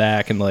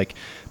comeback and like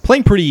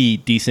playing pretty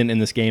decent in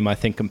this game, I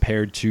think,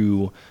 compared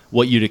to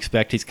what you'd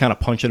expect. He's kind of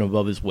punching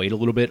above his weight a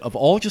little bit. Of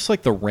all just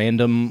like the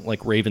random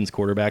like Ravens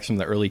quarterbacks from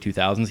the early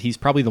 2000s, he's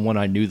probably the one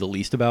I knew the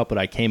least about, but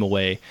I came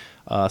away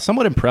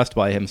somewhat impressed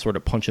by him sort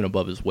of punching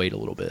above his weight a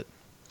little bit.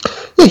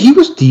 Yeah, he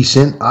was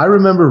decent. I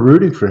remember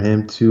rooting for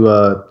him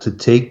to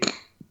take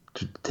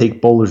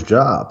Boller's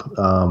job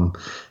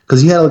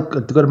because he had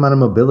a good amount of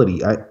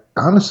mobility.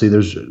 Honestly,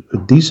 there's a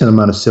decent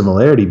amount of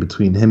similarity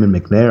between him and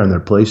McNair and their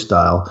play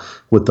style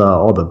with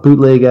all the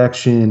bootleg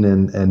action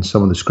and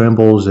some of the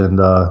scrambles,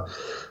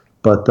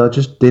 but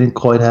just didn't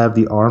quite have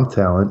the arm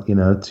talent,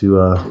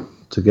 to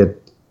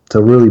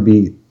really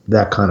be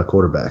that kind of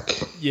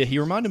quarterback. Yeah, he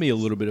reminded me a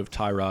little bit of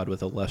Tyrod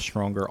with a less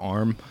stronger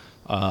arm,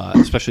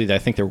 especially I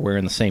think they're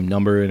wearing the same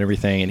number and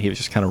everything, and he was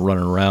just kind of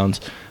running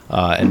around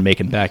and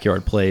making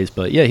backyard plays.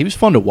 But yeah, he was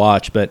fun to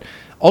watch, but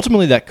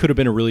ultimately, that could have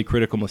been a really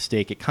critical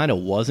mistake. It kind of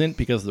wasn't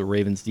because the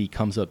Ravens D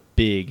comes up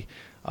big.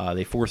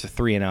 They force a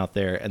 3-and-out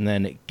there. And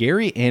then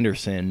Gary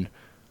Anderson,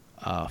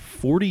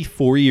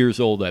 44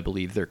 years old, I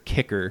believe, their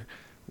kicker,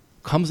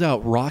 comes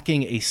out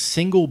rocking a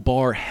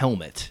single-bar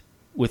helmet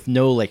with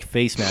no, like,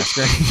 face mask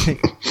or anything.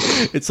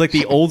 It's like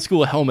the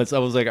old-school helmets. I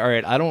was like, all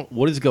right,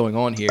 what is going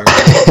on here?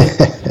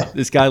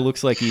 This guy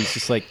looks like he's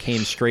just, like,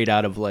 came straight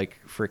out of, like,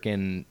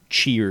 freaking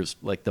Cheers,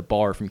 like the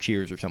bar from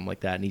Cheers or something like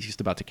that, and he's just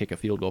about to kick a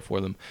field goal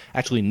for them.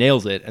 Actually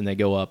nails it, and they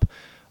go up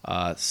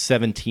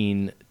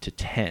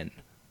 17-10.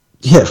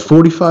 Yeah,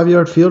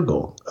 45-yard field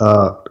goal.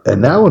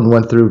 And that one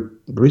went through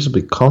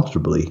reasonably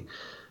comfortably.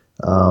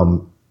 Ray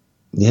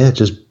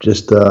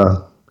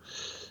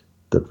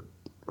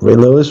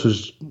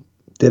Lewis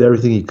did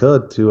everything he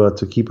could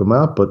to keep him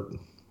out, but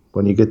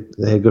when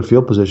they had good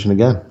field position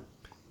again.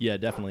 Yeah,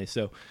 definitely.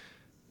 So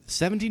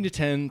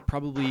 17-10,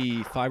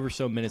 probably 5 or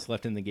so minutes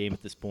left in the game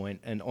at this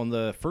point. And on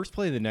the first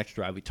play of the next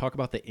drive, we talk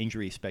about the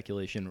injury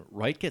speculation.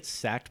 Wright gets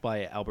sacked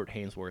by Albert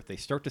Haynesworth. They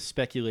start to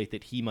speculate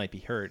that he might be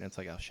hurt. And it's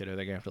like, oh, shit, are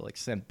they going to have to like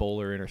send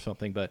Boller in or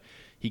something? But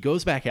he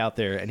goes back out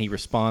there and he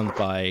responds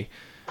by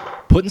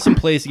putting some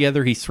plays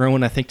together. He's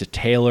throwing, I think, to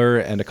Taylor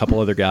and a couple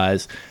other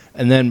guys.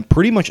 And then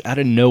pretty much out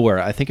of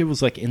nowhere, I think it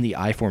was like in the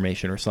I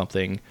formation or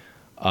something,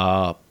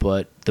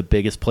 but the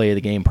biggest play of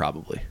the game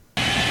probably.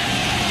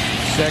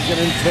 2nd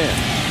and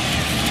 10.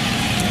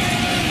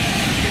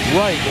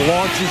 Wright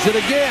launches it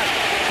again.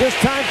 This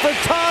time for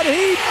Todd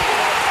Heap.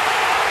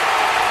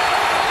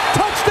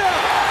 Touchdown!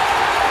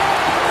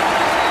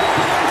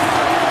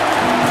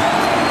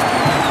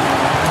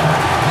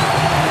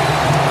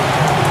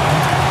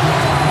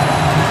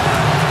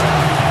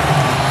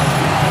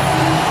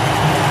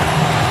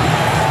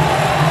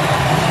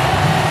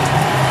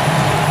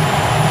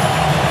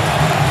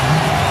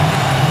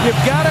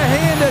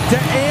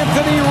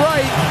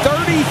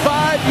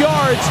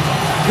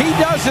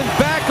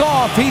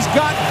 enough. He's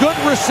got good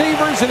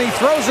receivers, and he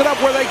throws it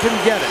up where they can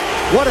get it.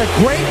 What a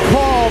great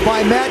call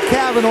by Matt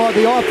Cavanaugh,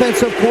 the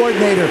offensive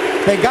coordinator.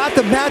 They got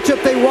the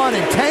matchup they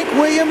wanted. Tank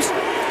Williams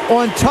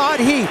on Todd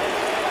Heap.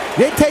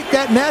 They take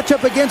that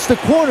matchup against the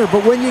corner,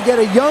 but when you get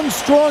a young,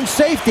 strong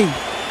safety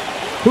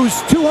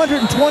who's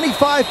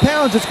 225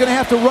 pounds, it's going to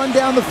have to run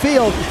down the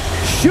field.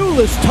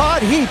 Shoeless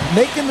Todd Heap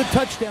making the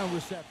touchdown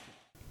reception.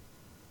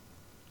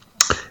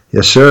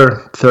 Yes,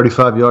 sir.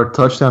 35-yard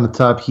touchdown to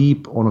Todd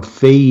Heap on a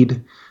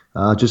fade.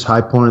 Just high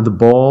pointed the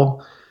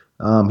ball.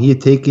 He had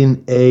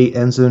taken a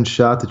end zone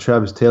shot to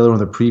Travis Taylor on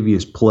the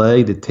previous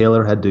play that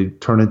Taylor had to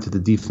turn into the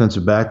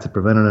defensive back to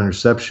prevent an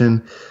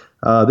interception.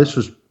 This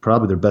was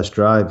probably their best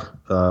drive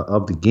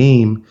of the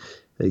game.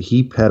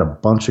 Heap had a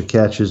bunch of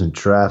catches in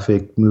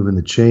traffic, moving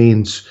the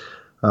chains.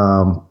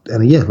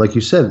 And yeah, like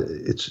you said,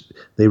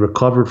 they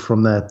recovered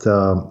from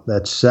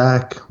that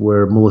sack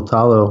where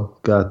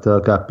Mulatalo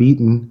got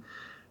beaten,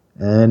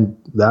 and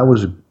that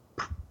was a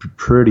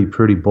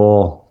pretty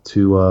ball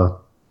to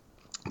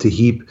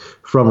Heap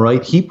from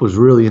right. Heap was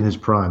really in his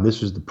prime.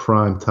 This was the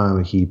prime time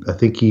of Heap. I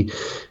think he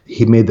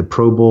made the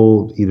Pro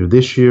Bowl either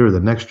this year or the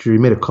next year. He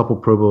made a couple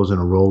Pro Bowls in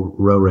a row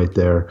right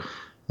there,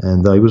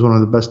 and he was one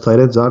of the best tight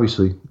ends,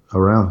 obviously,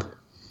 around.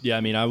 Yeah,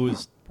 I mean, I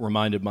was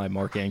reminded by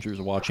Mark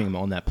Andrews watching him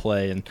on that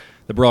play, and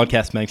the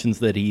broadcast mentions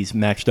that he's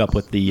matched up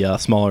with the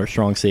smaller,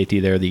 strong safety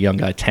there, the young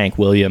guy Tank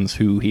Williams,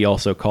 who he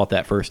also caught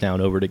that first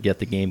down over to get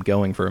the game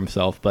going for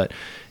himself. But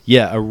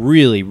yeah, a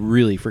really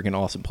freaking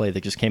awesome play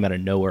that just came out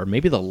of nowhere.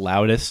 Maybe the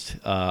loudest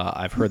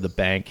I've heard the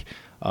bank,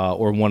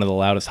 or one of the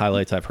loudest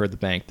highlights I've heard the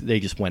bank. They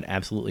just went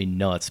absolutely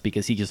nuts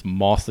because he just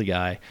mossed the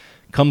guy.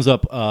 Comes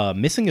up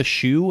missing a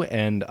shoe,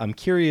 and I'm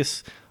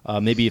curious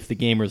maybe if the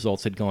game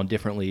results had gone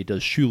differently,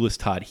 does Shoeless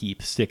Todd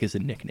Heap stick as a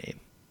nickname?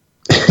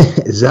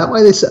 Is that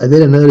why they said? I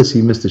didn't notice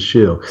he missed a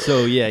shoe.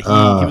 So yeah,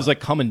 he was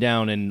like coming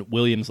down, and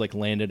Williams like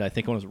landed, I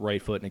think, on his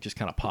right foot, and it just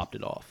kind of popped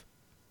it off.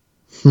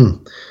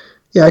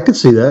 Yeah, I could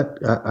see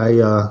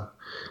that.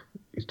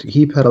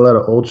 Heap had a lot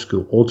of old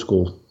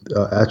school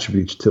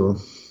attributes to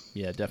him.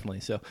 Yeah, definitely.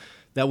 So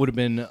that would have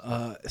been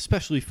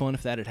especially fun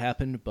if that had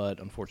happened,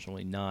 but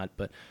unfortunately not.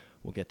 But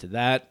we'll get to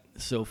that.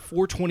 So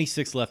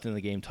 4:26 left in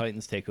the game.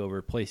 Titans take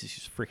over. Place is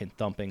just freaking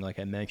thumping, like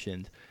I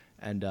mentioned.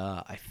 And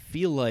I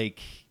feel like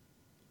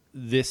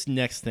this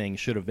next thing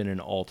should have been an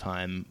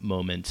all-time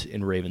moment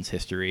in Ravens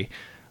history,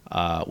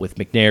 with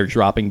McNair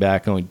dropping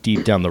back, going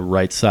deep down the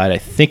right side. I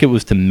think it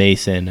was to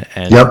Mason.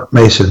 And yep,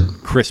 Mason.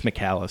 Chris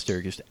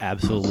McAllister just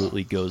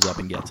absolutely goes up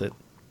and gets it.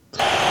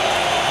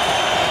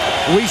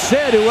 We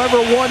said whoever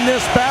won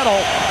this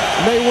battle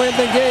may win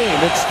the game.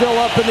 It's still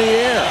up in the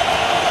air.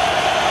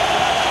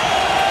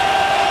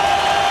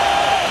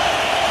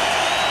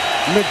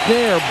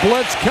 McNair,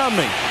 blitz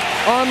coming,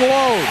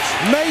 unloads,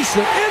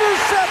 Mason,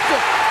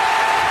 intercepted,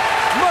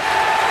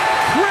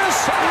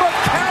 Chris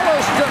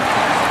McAllister,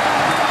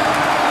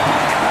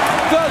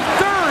 the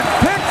third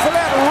pick for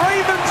that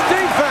Ravens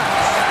defense.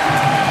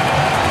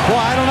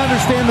 Well, I don't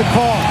understand the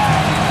call.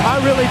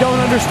 I really don't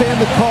understand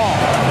the call.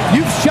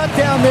 You've shut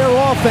down their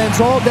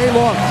offense all day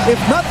long. If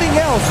nothing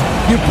else,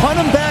 you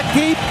punt them back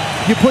deep,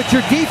 you put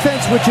your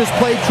defense, which has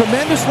played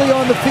tremendously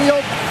on the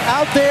field,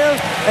 out there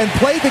and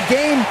play the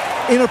game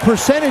in a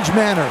percentage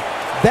manner.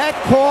 That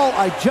call,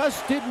 I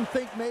just didn't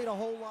think made a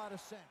whole lot of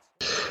sense.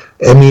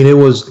 I mean, it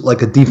was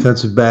like a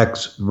defensive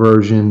back's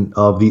version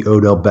of the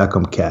Odell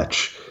Beckham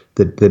catch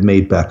that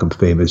made Beckham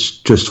famous.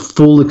 Just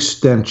full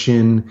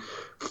extension,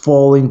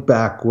 falling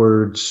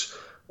backwards,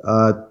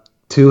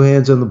 two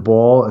hands on the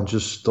ball, and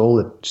just stole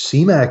it.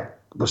 C-Mac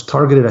was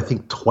targeted, I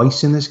think,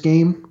 twice in this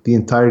game, the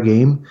entire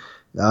game.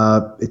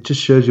 It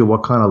just shows you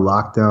what kind of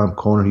lockdown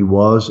corner he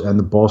was and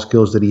the ball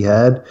skills that he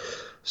had.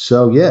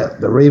 So, yeah,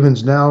 the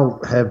Ravens now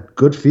have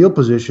good field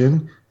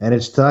position, and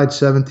it's tied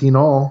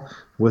 17-all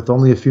with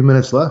only a few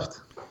minutes left.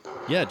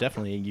 Yeah,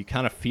 definitely. You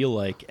kind of feel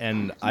like,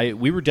 and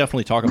we were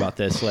definitely talking about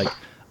this, like,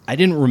 I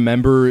didn't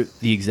remember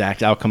the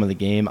exact outcome of the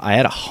game. I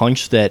had a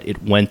hunch that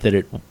it went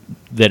the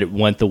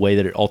way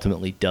that it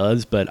ultimately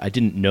does, but I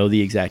didn't know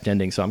the exact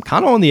ending. So I'm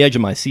kind of on the edge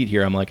of my seat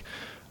here. I'm like,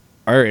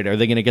 all right, are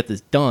they going to get this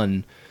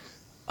done?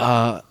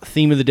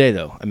 Theme of the day,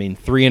 though. I mean,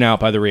 3 and out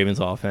by the Ravens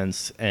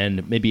offense,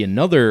 and maybe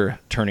another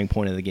turning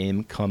point of the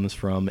game comes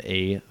from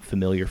a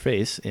familiar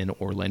face in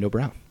Orlando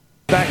Brown.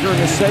 Backer in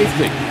the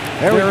safety.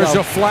 There is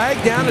a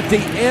flag down at the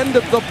end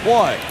of the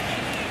play.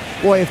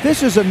 Boy, if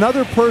this is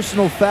another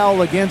personal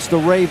foul against the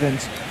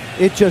Ravens,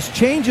 it just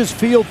changes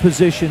field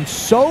position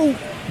so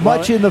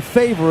much in the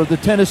favor of the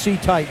Tennessee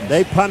Titans.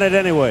 They punt it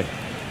anyway.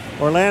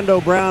 Orlando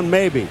Brown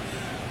maybe.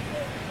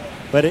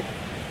 But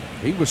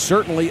he was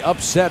certainly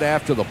upset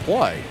after the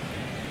play.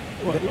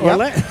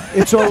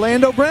 It's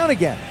Orlando Brown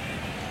again.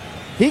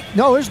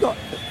 There's no.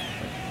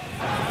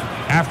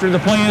 After the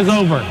play is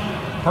over,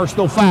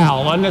 personal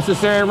foul,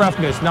 unnecessary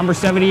roughness, number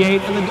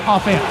 78 in the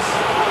offense.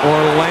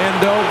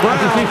 Orlando Brown.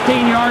 That's a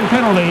 15-yard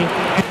penalty,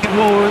 and it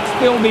will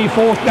still be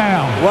 4th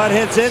down. What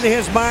hits in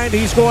his mind,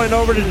 he's going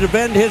over to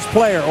defend his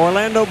player,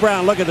 Orlando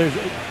Brown. Look at the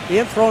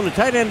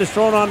tight end is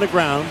thrown on the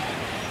ground.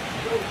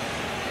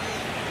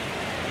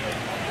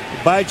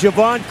 by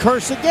Javon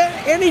Curse again,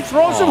 and he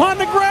throws him on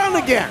the ground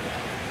again.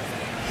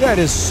 That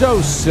is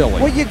so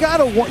silly. Well, you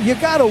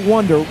gotta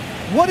wonder,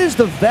 what is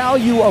the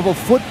value of a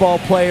football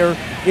player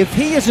if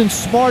he isn't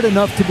smart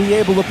enough to be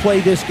able to play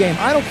this game?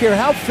 I don't care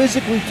how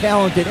physically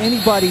talented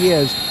anybody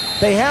is.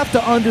 They have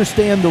to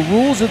understand the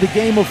rules of the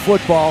game of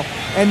football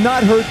and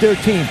not hurt their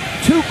team.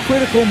 2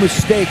 critical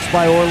mistakes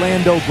by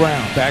Orlando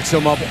Brown. Backs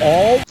him up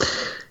all.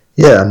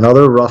 Yeah,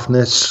 another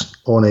roughness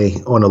on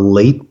a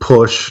late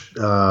push.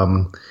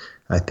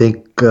 I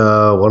think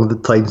one of the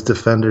Titans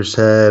defenders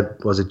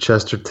was it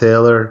Chester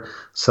Taylor?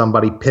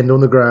 Somebody pinned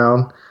on the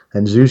ground,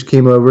 and Zeus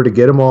came over to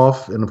get him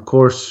off. And of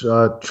course,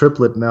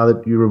 Triplett, now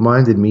that you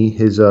reminded me,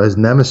 his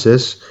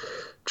nemesis,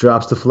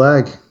 drops the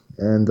flag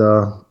and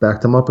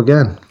backed him up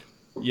again.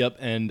 Yep,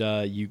 and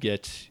you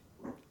get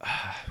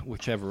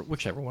whichever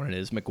one it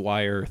is,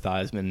 McGuire,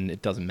 Theismann,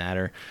 it doesn't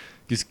matter.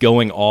 Just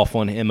going off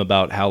on him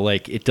about how,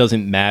 like, it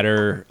doesn't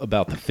matter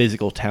about the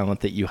physical talent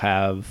that you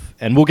have,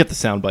 and we'll get the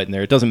soundbite in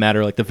there. It doesn't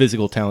matter, like, the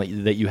physical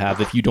talent that you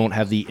have if you don't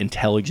have the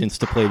intelligence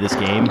to play this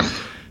game.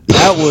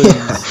 That was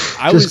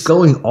I was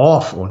going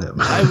off on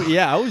him.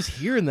 I was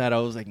hearing that. I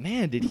was like,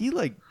 man, did he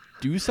like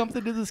do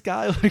something to this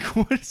guy? Like,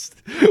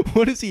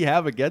 what does he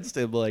have against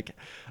him? Like,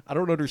 I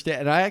don't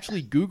understand. And I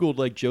actually Googled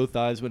like Joe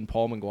Theismann,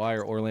 Paul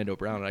McGuire, Orlando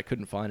Brown, and I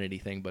couldn't find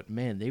anything. But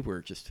man, they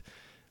were just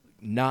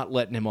not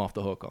letting him off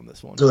the hook on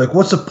this one. So, like,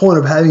 what's the point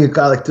of having a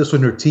guy like this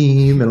on your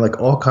team and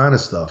like all kind of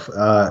stuff?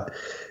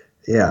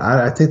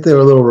 I think they were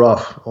a little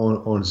rough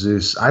on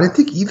Zeus. I didn't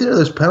think either of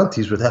those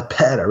penalties were that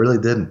bad. I really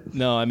didn't.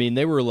 No, I mean,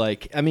 they were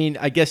like,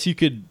 I guess you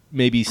could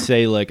maybe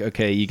say like,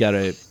 okay, you got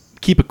to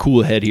keep a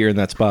cool head here in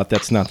that spot.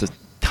 That's not the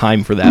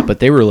time for that. But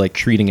they were like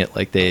treating it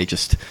like he had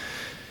just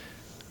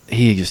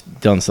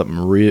done something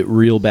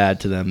real bad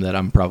to them that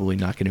I'm probably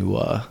not going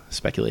to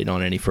speculate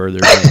on any further.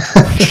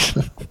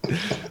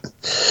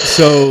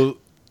 So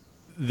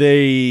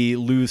they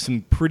lose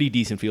some pretty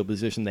decent field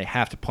position. They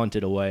have to punt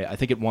it away. I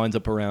think it winds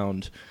up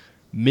around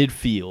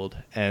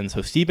midfield. And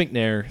so Steve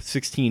McNair,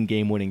 16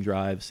 game-winning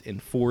drives in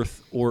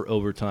fourth or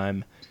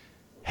overtime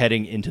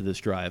heading into this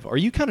drive. Are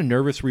you kind of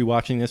nervous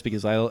rewatching this?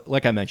 Because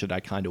like I mentioned, I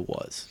kind of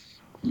was.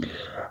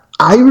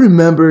 I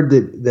remembered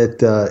that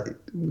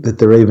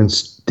the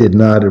Ravens did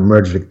not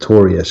emerge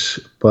victorious,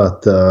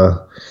 but I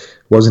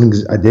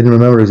didn't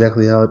remember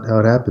exactly how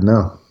it happened.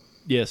 No.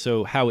 Yeah.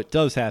 So how it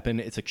does happen,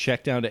 it's a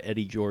check down to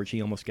Eddie George.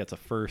 He almost gets a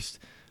first,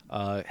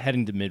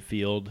 heading to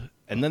midfield,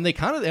 and then they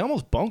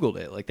almost bungled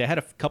it. Like they had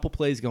a couple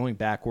plays going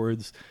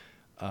backwards.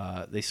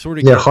 They sort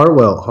of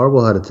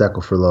Harwell had a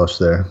tackle for loss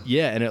there.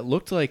 Yeah, and it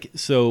looked like,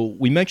 so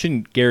we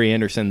mentioned Gary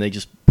Anderson. They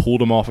just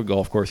pulled him off a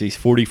golf course. He's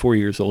 44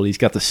 years old. He's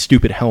got the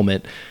stupid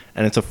helmet,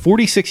 and it's a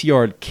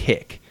 46-yard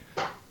kick.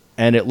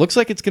 And it looks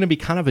like it's going to be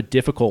kind of a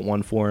difficult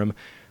one for him.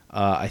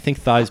 I think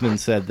Theismann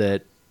said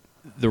that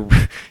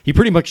he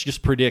pretty much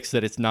just predicts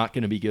that it's not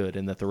going to be good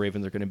and that the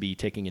Ravens are going to be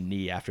taking a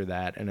knee after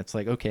that. And it's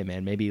like, okay,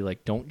 man, maybe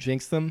like don't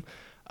jinx them.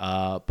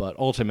 But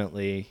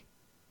ultimately,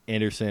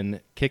 Anderson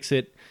kicks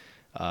it.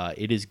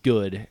 It is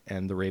good,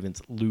 and the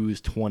Ravens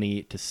lose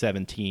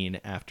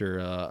 20-17 after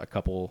a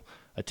couple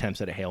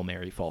attempts at a Hail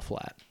Mary fall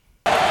flat.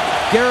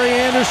 Gary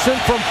Anderson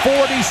from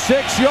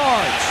 46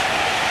 yards.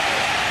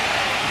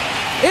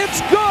 It's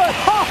good.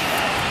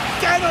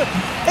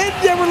 It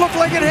never looked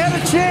like it had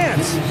a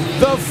chance.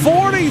 The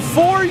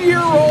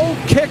 44-year-old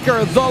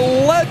kicker, the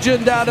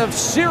legend out of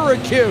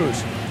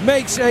Syracuse,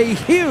 makes a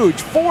huge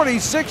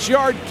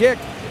 46-yard kick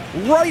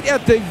right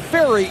at the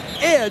very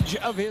edge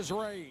of his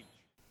range.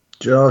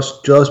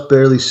 Just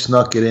barely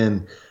snuck it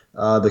in.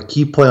 The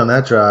key play on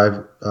that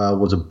drive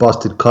was a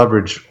busted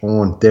coverage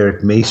on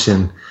Derek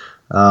Mason.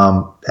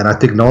 And I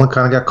think Nolan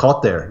kind of got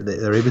caught there.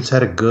 The Ravens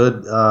had a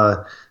good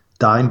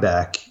dime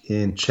back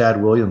in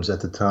Chad Williams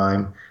at the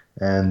time.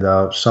 And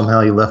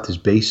somehow he left his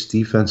base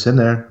defense in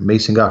there.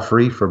 Mason got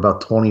free for about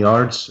 20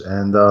 yards.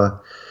 And,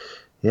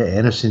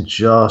 Anderson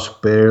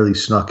just barely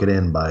snuck it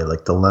in by,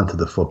 like, the length of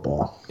the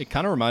football. It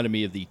kind of reminded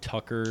me of the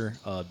Tucker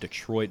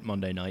Detroit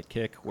Monday night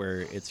kick,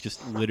 where it's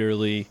just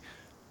literally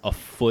a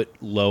foot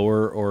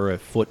lower or a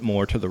foot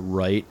more to the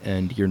right,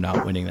 and you're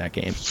not winning that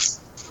game.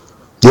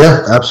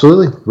 Yeah,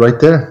 absolutely.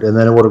 Right there. And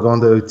then it would have gone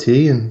to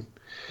OT, and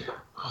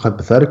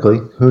hypothetically,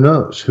 who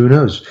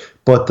knows?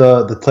 But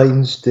the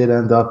Titans did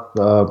end up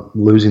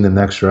losing the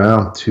next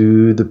round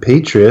to the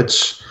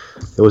Patriots.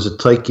 It was a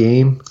tight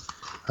game.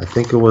 I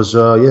think it was a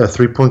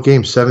 3-point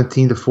game,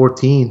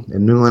 17-14,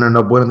 and New England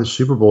ended up winning the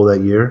Super Bowl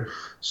that year.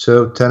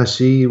 So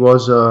Tennessee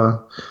was,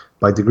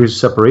 by degrees of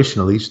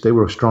separation at least, they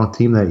were a strong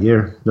team that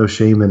year. No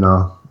shame in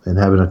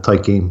having a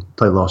tight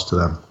loss to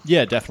them.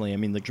 Yeah, definitely. I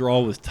mean, the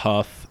draw was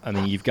tough. I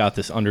mean, you've got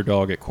this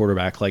underdog at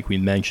quarterback, like we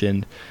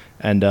mentioned.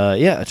 And, a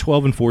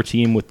 12-4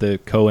 team with the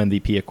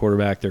co-MVP at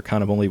quarterback. They're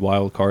kind of only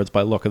wild cards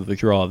by luck of the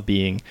draw of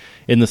being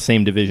in the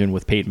same division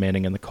with Peyton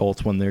Manning and the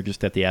Colts when they're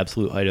just at the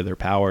absolute height of their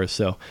powers.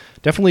 So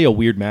definitely a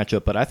weird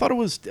matchup, but I thought it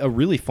was a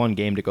really fun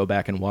game to go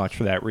back and watch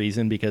for that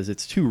reason, because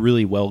it's two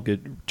really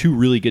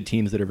good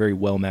teams that are very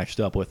well matched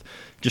up with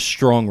just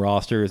strong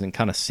rosters and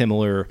kind of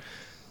similar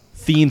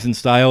themes and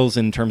styles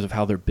in terms of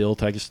how they're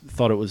built. I just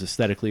thought it was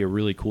aesthetically a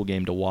really cool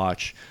game to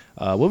watch.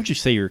 What would you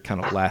say your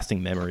kind of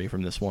lasting memory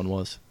from this one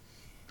was?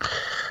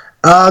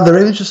 The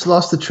Ravens just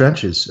lost the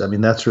trenches. I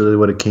mean, that's really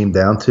what it came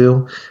down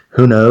to.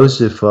 Who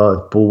knows if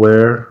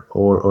Boulware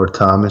or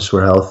Thomas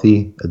were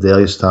healthy,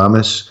 Adalius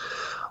Thomas,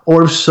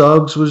 or if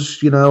Suggs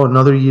was,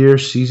 another year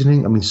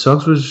seasoning. I mean,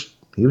 Suggs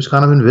was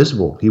kind of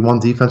invisible. He won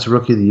Defensive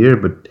Rookie of the Year,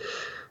 but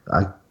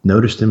I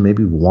noticed him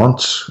maybe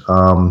once.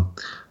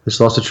 Just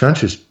lost the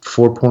trenches.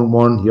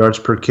 4.1 yards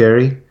per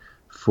carry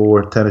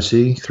for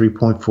Tennessee,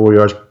 3.4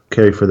 yards per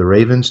carry for the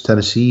Ravens.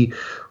 Tennessee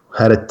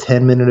had a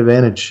 10-minute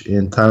advantage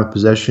in time of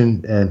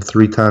possession and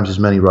 3 times as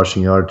many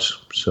rushing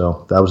yards.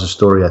 So that was a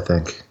story, I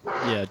think.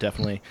 Yeah,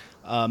 definitely.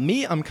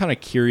 I'm kind of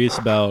curious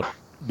about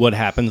what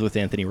happens with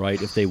Anthony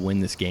Wright if they win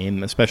this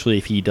game, especially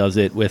if he does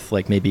it with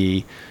like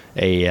maybe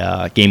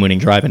a game-winning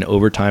drive in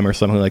overtime or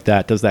something like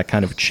that. Does that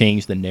kind of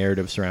change the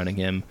narrative surrounding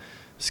him?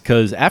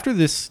 Because after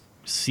this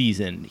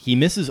season, he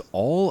misses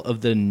all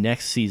of the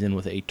next season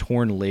with a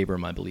torn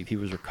labrum, I believe. He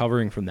was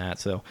recovering from that,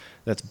 so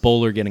that's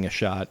Bowler getting a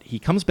shot. He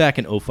comes back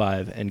in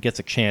 2005 and gets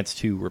a chance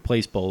to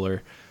replace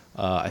Bowler.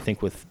 I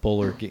think with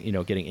Bowler,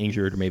 getting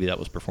injured, or maybe that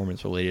was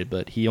performance related,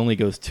 but he only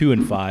goes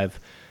 2-5.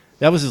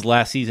 That was his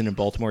last season in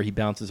Baltimore. He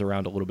bounces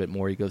around a little bit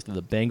more. He goes to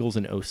the Bengals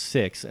in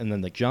 2006, and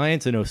then the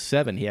Giants in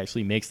 2007. He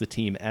actually makes the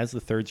team as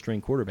the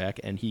third-string quarterback,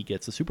 and he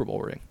gets a Super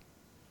Bowl ring.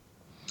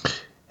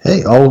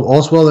 Hey,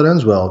 all's well that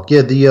ends well.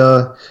 Yeah,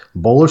 the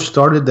Bowler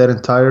started that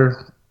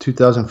entire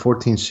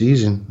 2014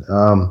 season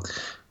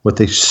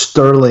with a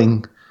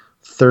sterling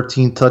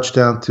 13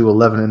 touchdown to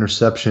 11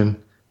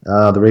 interception.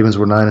 The Ravens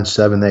were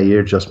 9-7 that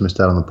year, just missed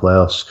out on the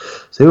playoffs.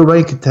 So they were right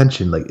in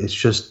contention. Like, it's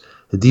just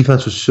the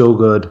defense was so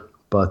good,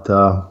 but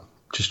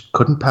just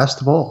couldn't pass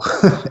the ball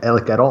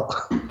at all.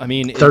 I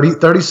mean,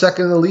 32nd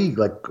in the league,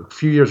 like a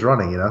few years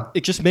running,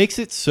 It just makes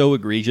it so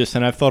egregious,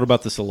 and I've thought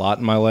about this a lot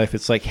in my life.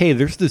 It's like, hey,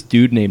 there's this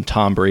dude named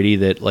Tom Brady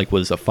that like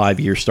was a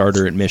 5-year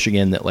starter at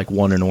Michigan that like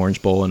won an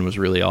Orange Bowl and was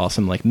really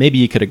awesome. Like maybe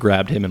you could have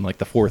grabbed him in like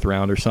the 4th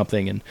round or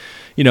something, and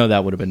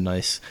that would have been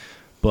nice.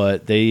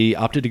 But they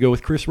opted to go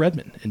with Chris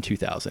Redman in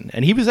 2000,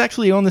 and he was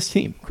actually on this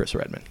team, Chris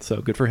Redman.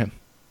 So good for him.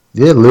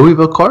 Yeah,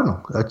 Louisville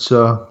Cardinal. That's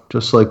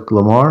just like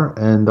Lamar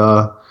and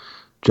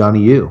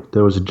Johnny U.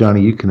 There was a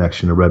Johnny U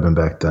connection to Redmond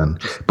back then.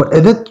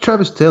 And then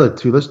Travis Taylor,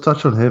 too. Let's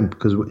touch on him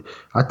because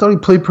I thought he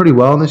played pretty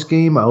well in this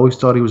game. I always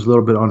thought he was a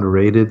little bit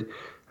underrated.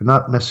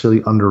 Not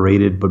necessarily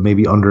underrated, but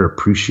maybe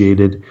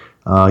underappreciated.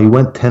 He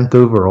went 10th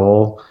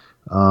overall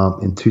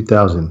in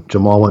 2000.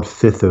 Jamal went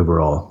 5th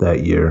overall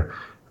that year.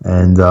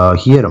 And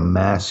he had a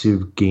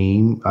massive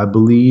game, I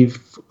believe,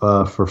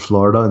 for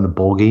Florida in the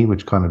bowl game,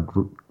 which kind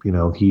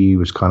of, he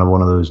was kind of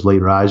one of those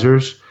late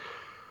risers.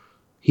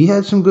 He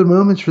had some good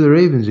moments for the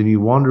Ravens, and you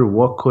wonder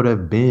what could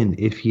have been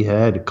if he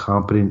had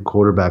competent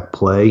quarterback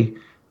play,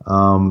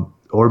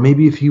 or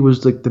maybe if he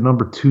was like the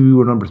number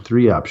 2 or number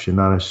 3 option,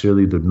 not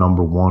necessarily the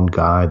number 1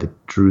 guy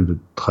that drew the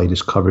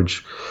tightest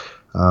coverage.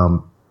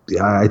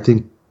 I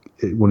think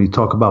when you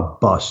talk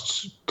about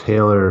busts,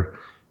 Taylor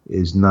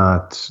is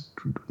not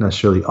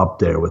necessarily up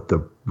there with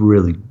the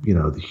really,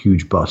 the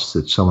huge busts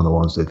that some of the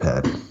ones they've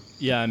had.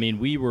 Yeah, I mean,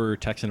 we were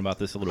texting about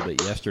this a little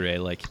bit yesterday.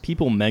 Like,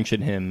 people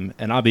mention him,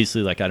 and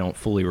obviously, like, I don't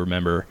fully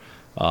remember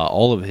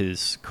all of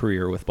his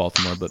career with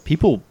Baltimore, but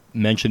people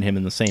mention him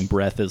in the same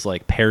breath as,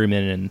 like,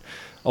 Perryman and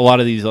a lot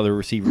of these other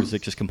receivers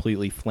that just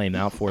completely flame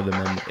out for them.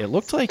 And it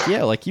looked like,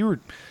 like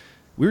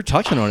we were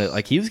touching on it.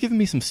 Like, he was giving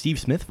me some Steve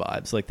Smith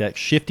vibes, like that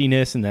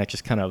shiftiness and that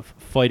just kind of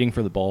fighting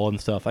for the ball and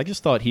stuff. I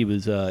just thought he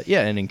was,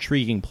 an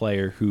intriguing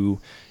player who,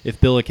 if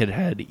Billick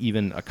had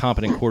even a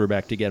competent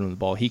quarterback to get him the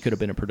ball, he could have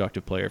been a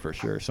productive player for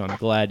sure. So I'm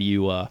glad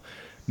you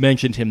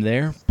mentioned him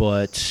there.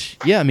 But,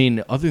 yeah, I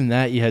mean, other than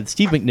that, you had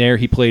Steve McNair.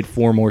 He played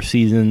 4 more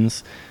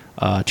seasons,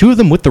 2 of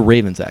them with the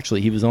Ravens,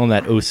 actually. He was on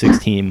that 2006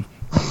 team,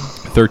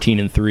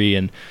 13-3,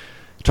 and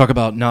talk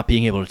about not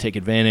being able to take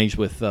advantage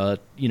with,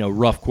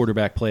 rough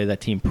quarterback play.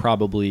 That team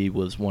probably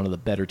was one of the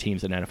better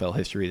teams in NFL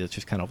history that's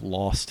just kind of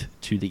lost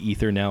to the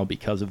ether now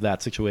because of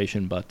that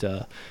situation. But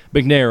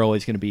McNair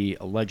always going to be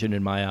a legend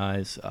in my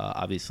eyes.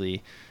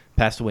 Obviously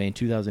passed away in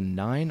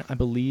 2009, I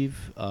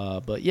believe.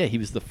 But, yeah, he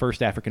was the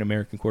first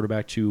African-American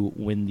quarterback to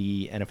win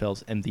the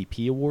NFL's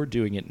MVP award,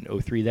 doing it in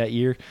 2003 that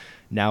year,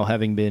 now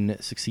having been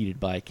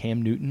succeeded by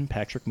Cam Newton,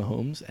 Patrick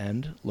Mahomes,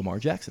 and Lamar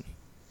Jackson.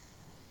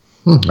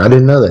 I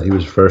didn't know that he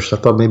was first. I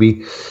thought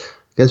maybe,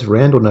 I guess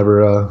Randall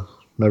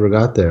never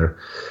got there.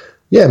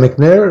 Yeah,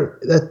 McNair,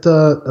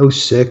 that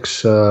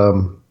 06,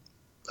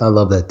 I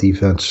love that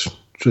defense.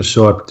 Just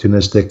so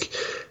opportunistic.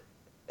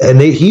 And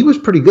he was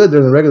pretty good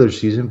during the regular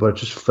season, but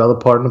just fell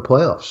apart in the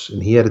playoffs.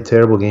 And he had a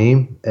terrible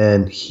game,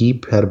 and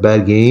Heap had a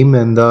bad game,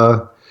 and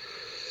that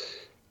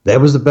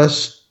was the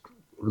best,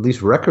 at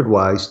least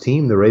record-wise,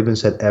 team the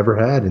Ravens had ever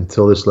had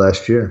until this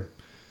last year.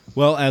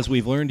 Well, as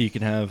we've learned, you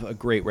can have a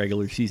great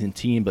regular season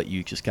team, but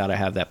you just got to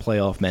have that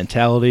playoff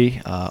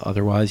mentality.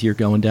 Otherwise, you're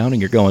going down,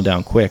 and you're going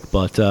down quick.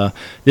 But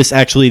this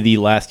actually the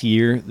last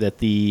year that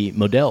the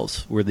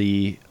Modells were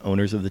the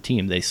owners of the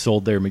team. They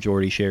sold their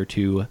majority share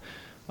to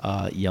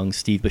young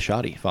Steve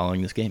Bisciotti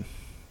following this game.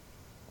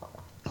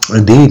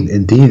 Indeed.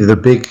 They're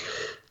big.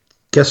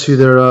 Guess who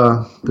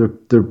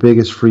their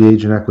biggest free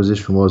agent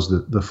acquisition was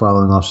the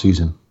following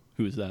offseason?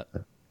 Who is that?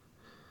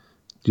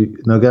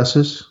 No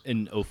guesses?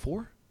 In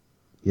 2004?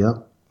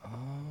 Yep.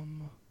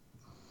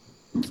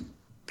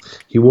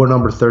 He wore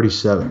number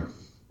 37.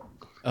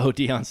 Oh,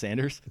 Deion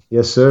Sanders?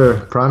 Yes,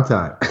 sir. Prime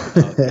time.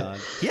 Oh, God.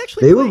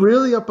 They were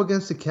really up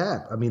against the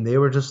cap. I mean, they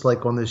were just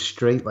like on this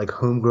straight, like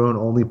homegrown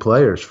only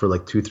players for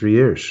like 2-3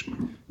 years.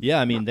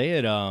 Yeah, I mean, they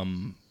had,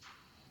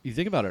 you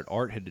think about it,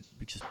 Art had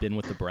just been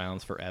with the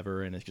Browns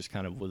forever, and it just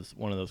kind of was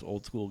one of those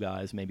old school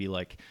guys, maybe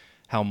like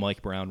how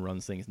Mike Brown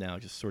runs things now,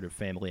 just sort of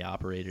family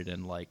operated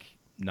and like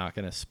not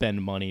going to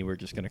spend money. We're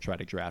just going to try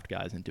to draft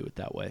guys and do it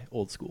that way.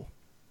 Old school.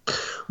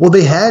 Well,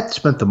 they had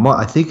spent the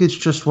money. I think it's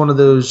just one of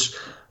those.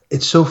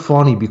 It's so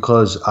funny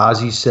because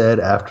Ozzie said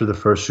after the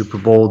first Super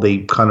Bowl, they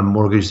kind of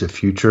mortgaged the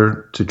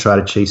future to try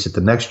to chase it the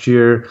next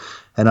year.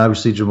 And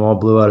obviously Jamal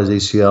blew out his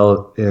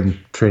ACL in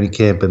training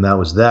camp, and that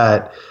was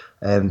that.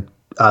 And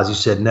Ozzie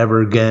said,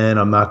 never again.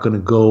 I'm not going to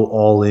go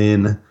all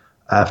in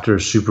after a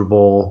Super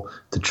Bowl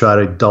to try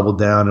to double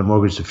down and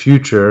mortgage the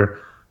future,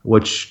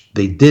 which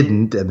they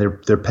didn't. And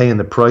they're paying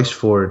the price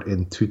for it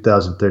in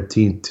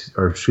 2003,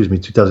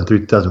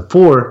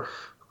 2004,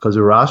 because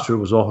the roster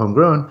was all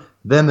homegrown.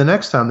 Then the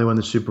next time they win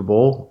the Super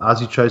Bowl,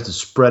 Ozzie tries to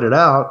spread it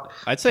out.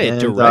 I'd say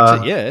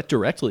it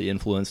directly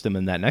influenced him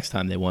in that next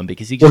time they won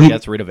because he just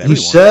gets rid of everyone.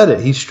 He said it.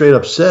 He straight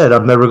up said,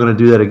 I'm never going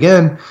to do that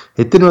again.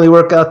 It didn't really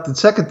work out the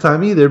second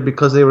time either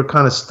because they were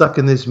kind of stuck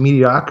in this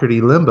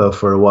mediocrity limbo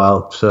for a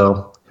while.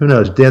 So who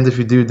knows? Damned if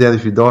you do, damned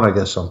if you don't, I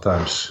guess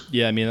sometimes.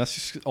 Yeah, I mean, that's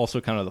just also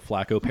kind of the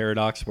Flacco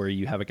paradox where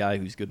you have a guy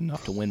who's good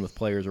enough to win with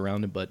players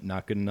around him but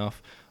not good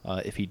enough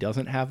if he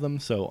doesn't have them.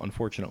 So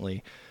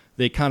unfortunately,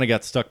 they kind of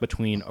got stuck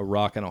between a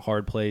rock and a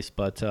hard place.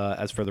 But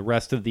as for the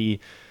rest of the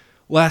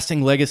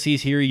lasting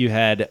legacies here, you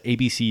had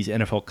ABC's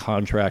NFL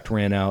contract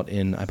ran out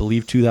in, I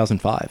believe,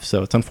 2005.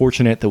 So it's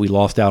unfortunate that we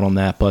lost out on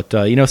that. But,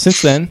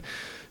 since then,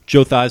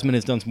 Joe Theismann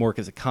has done some work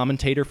as a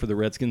commentator for the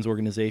Redskins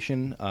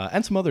organization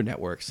and some other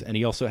networks. And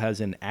he also has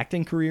an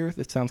acting career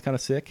that sounds kind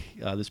of sick.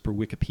 This per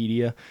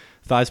Wikipedia.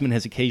 Theismann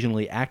has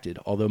occasionally acted,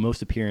 although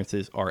most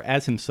appearances are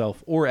as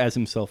himself or as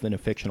himself in a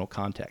fictional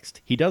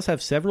context. He does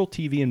have several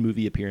TV and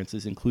movie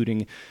appearances,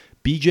 including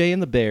BJ and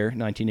the Bear,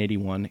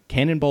 1981,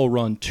 Cannonball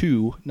Run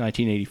 2,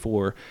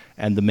 1984,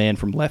 and The Man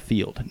from Left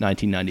Field,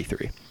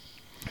 1993.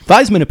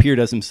 Theismann appeared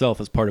as himself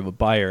as part of a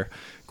buyer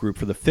group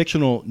for the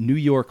fictional New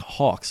York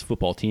Hawks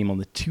football team on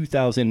the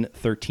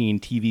 2013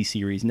 TV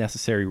series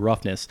Necessary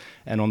Roughness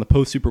and on the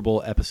post-Super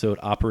Bowl episode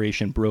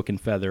Operation Broken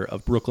Feather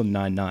of Brooklyn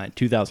Nine-Nine,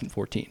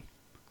 2014.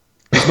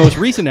 His most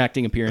recent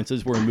acting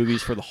appearances were in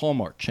movies for the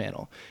Hallmark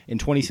Channel. In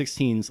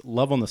 2016's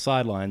Love on the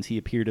Sidelines, he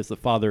appeared as the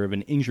father of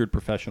an injured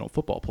professional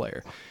football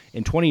player.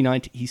 In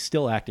 2019, he's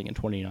still acting in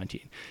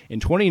 2019. In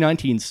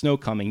 2019's Snow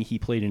Coming, he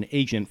played an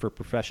agent for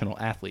professional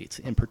athletes,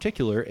 in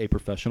particular a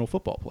professional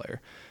football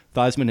player.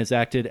 Theismann has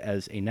acted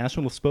as a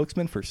national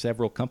spokesman for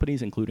several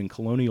companies, including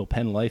Colonial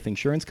Penn Life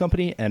Insurance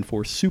Company and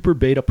for Super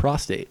Beta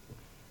Prostate.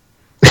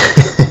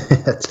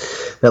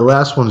 That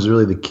last one is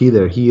really the key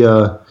there.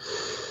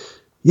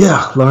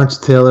 Lawrence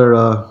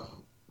Taylor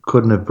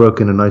couldn't have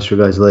broken a nicer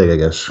guy's leg, I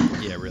guess.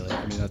 Yeah, really.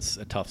 I mean, that's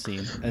a tough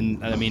scene.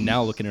 And I mean,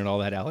 now looking at all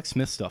that Alex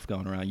Smith stuff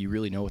going around, you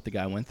really know what the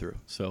guy went through.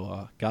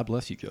 So God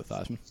bless you, Joe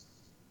Theismann.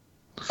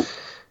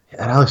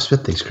 Yeah, Alex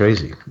Smith thing's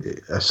crazy.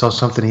 I saw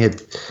something, he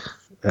had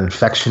an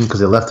infection because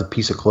they left a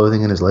piece of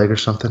clothing in his leg or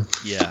something.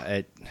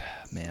 Yeah,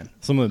 man.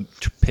 Some of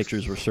the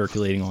pictures were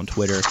circulating on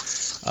Twitter.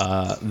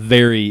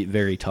 Very,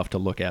 very tough to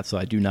look at, so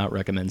I do not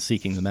recommend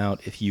seeking them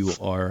out if you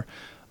are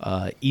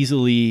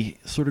easily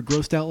sort of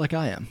grossed out like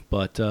I am.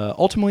 But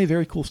ultimately, a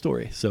very cool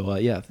story. So,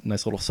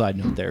 nice little side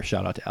note there.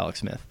 Shout out to Alex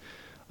Smith.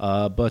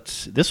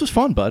 But this was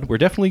fun, bud. We're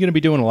definitely going to be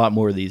doing a lot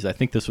more of these. I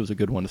think this was a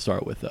good one to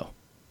start with, though.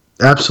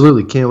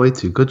 Absolutely. Can't wait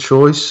to. Good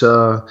choice.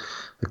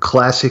 The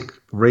classic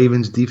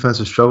Ravens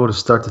defensive struggle to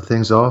start the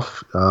things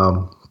off.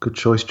 Good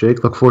choice,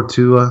 Jake. Look forward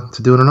to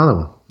doing another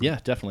one. Yeah,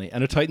 definitely.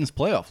 And a Titans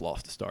playoff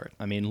loss to start.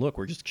 I mean, look,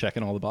 we're just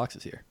checking all the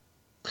boxes here.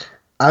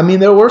 I mean,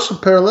 there were some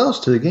parallels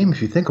to the game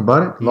if you think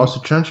about it. Mm-hmm. Lost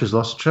the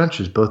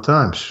trenches both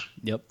times.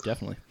 Yep,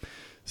 definitely.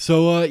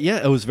 So,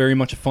 it was very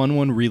much a fun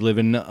one,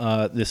 reliving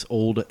this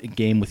old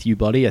game with you,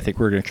 buddy. I think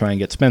we're going to try and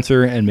get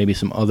Spencer and maybe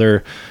some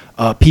other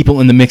people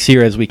in the mix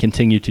here as we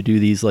continue to do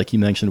these. Like you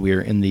mentioned, we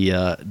are in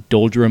the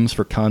doldrums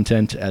for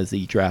content as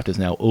the draft is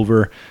now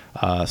over.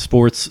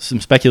 Sports, some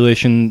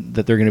speculation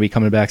that they're going to be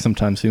coming back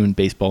sometime soon.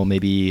 Baseball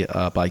maybe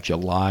by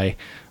July,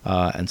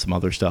 and some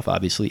other stuff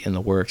obviously in the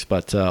works.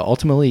 But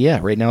ultimately,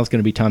 right now it's going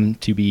to be time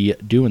to be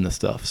doing this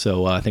stuff.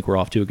 So I think we're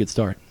off to a good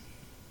start.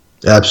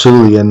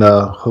 Absolutely, and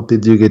hope they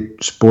do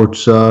get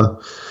sports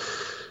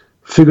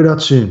figured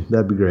out soon.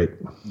 That'd be great.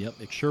 Yep,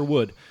 it sure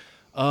would.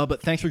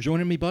 But thanks for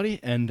joining me, buddy,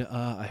 and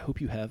I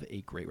hope you have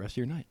a great rest of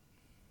your night.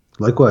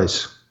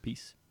 Likewise.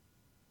 Peace.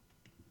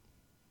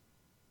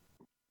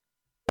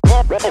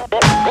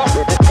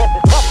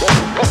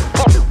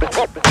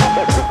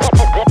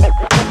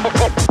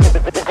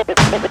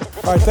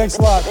 All right, thanks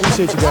a lot.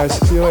 Appreciate you guys.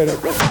 See you later.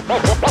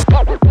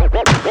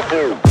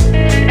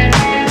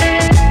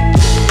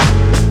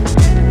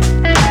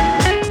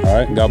 All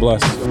right, God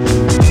bless.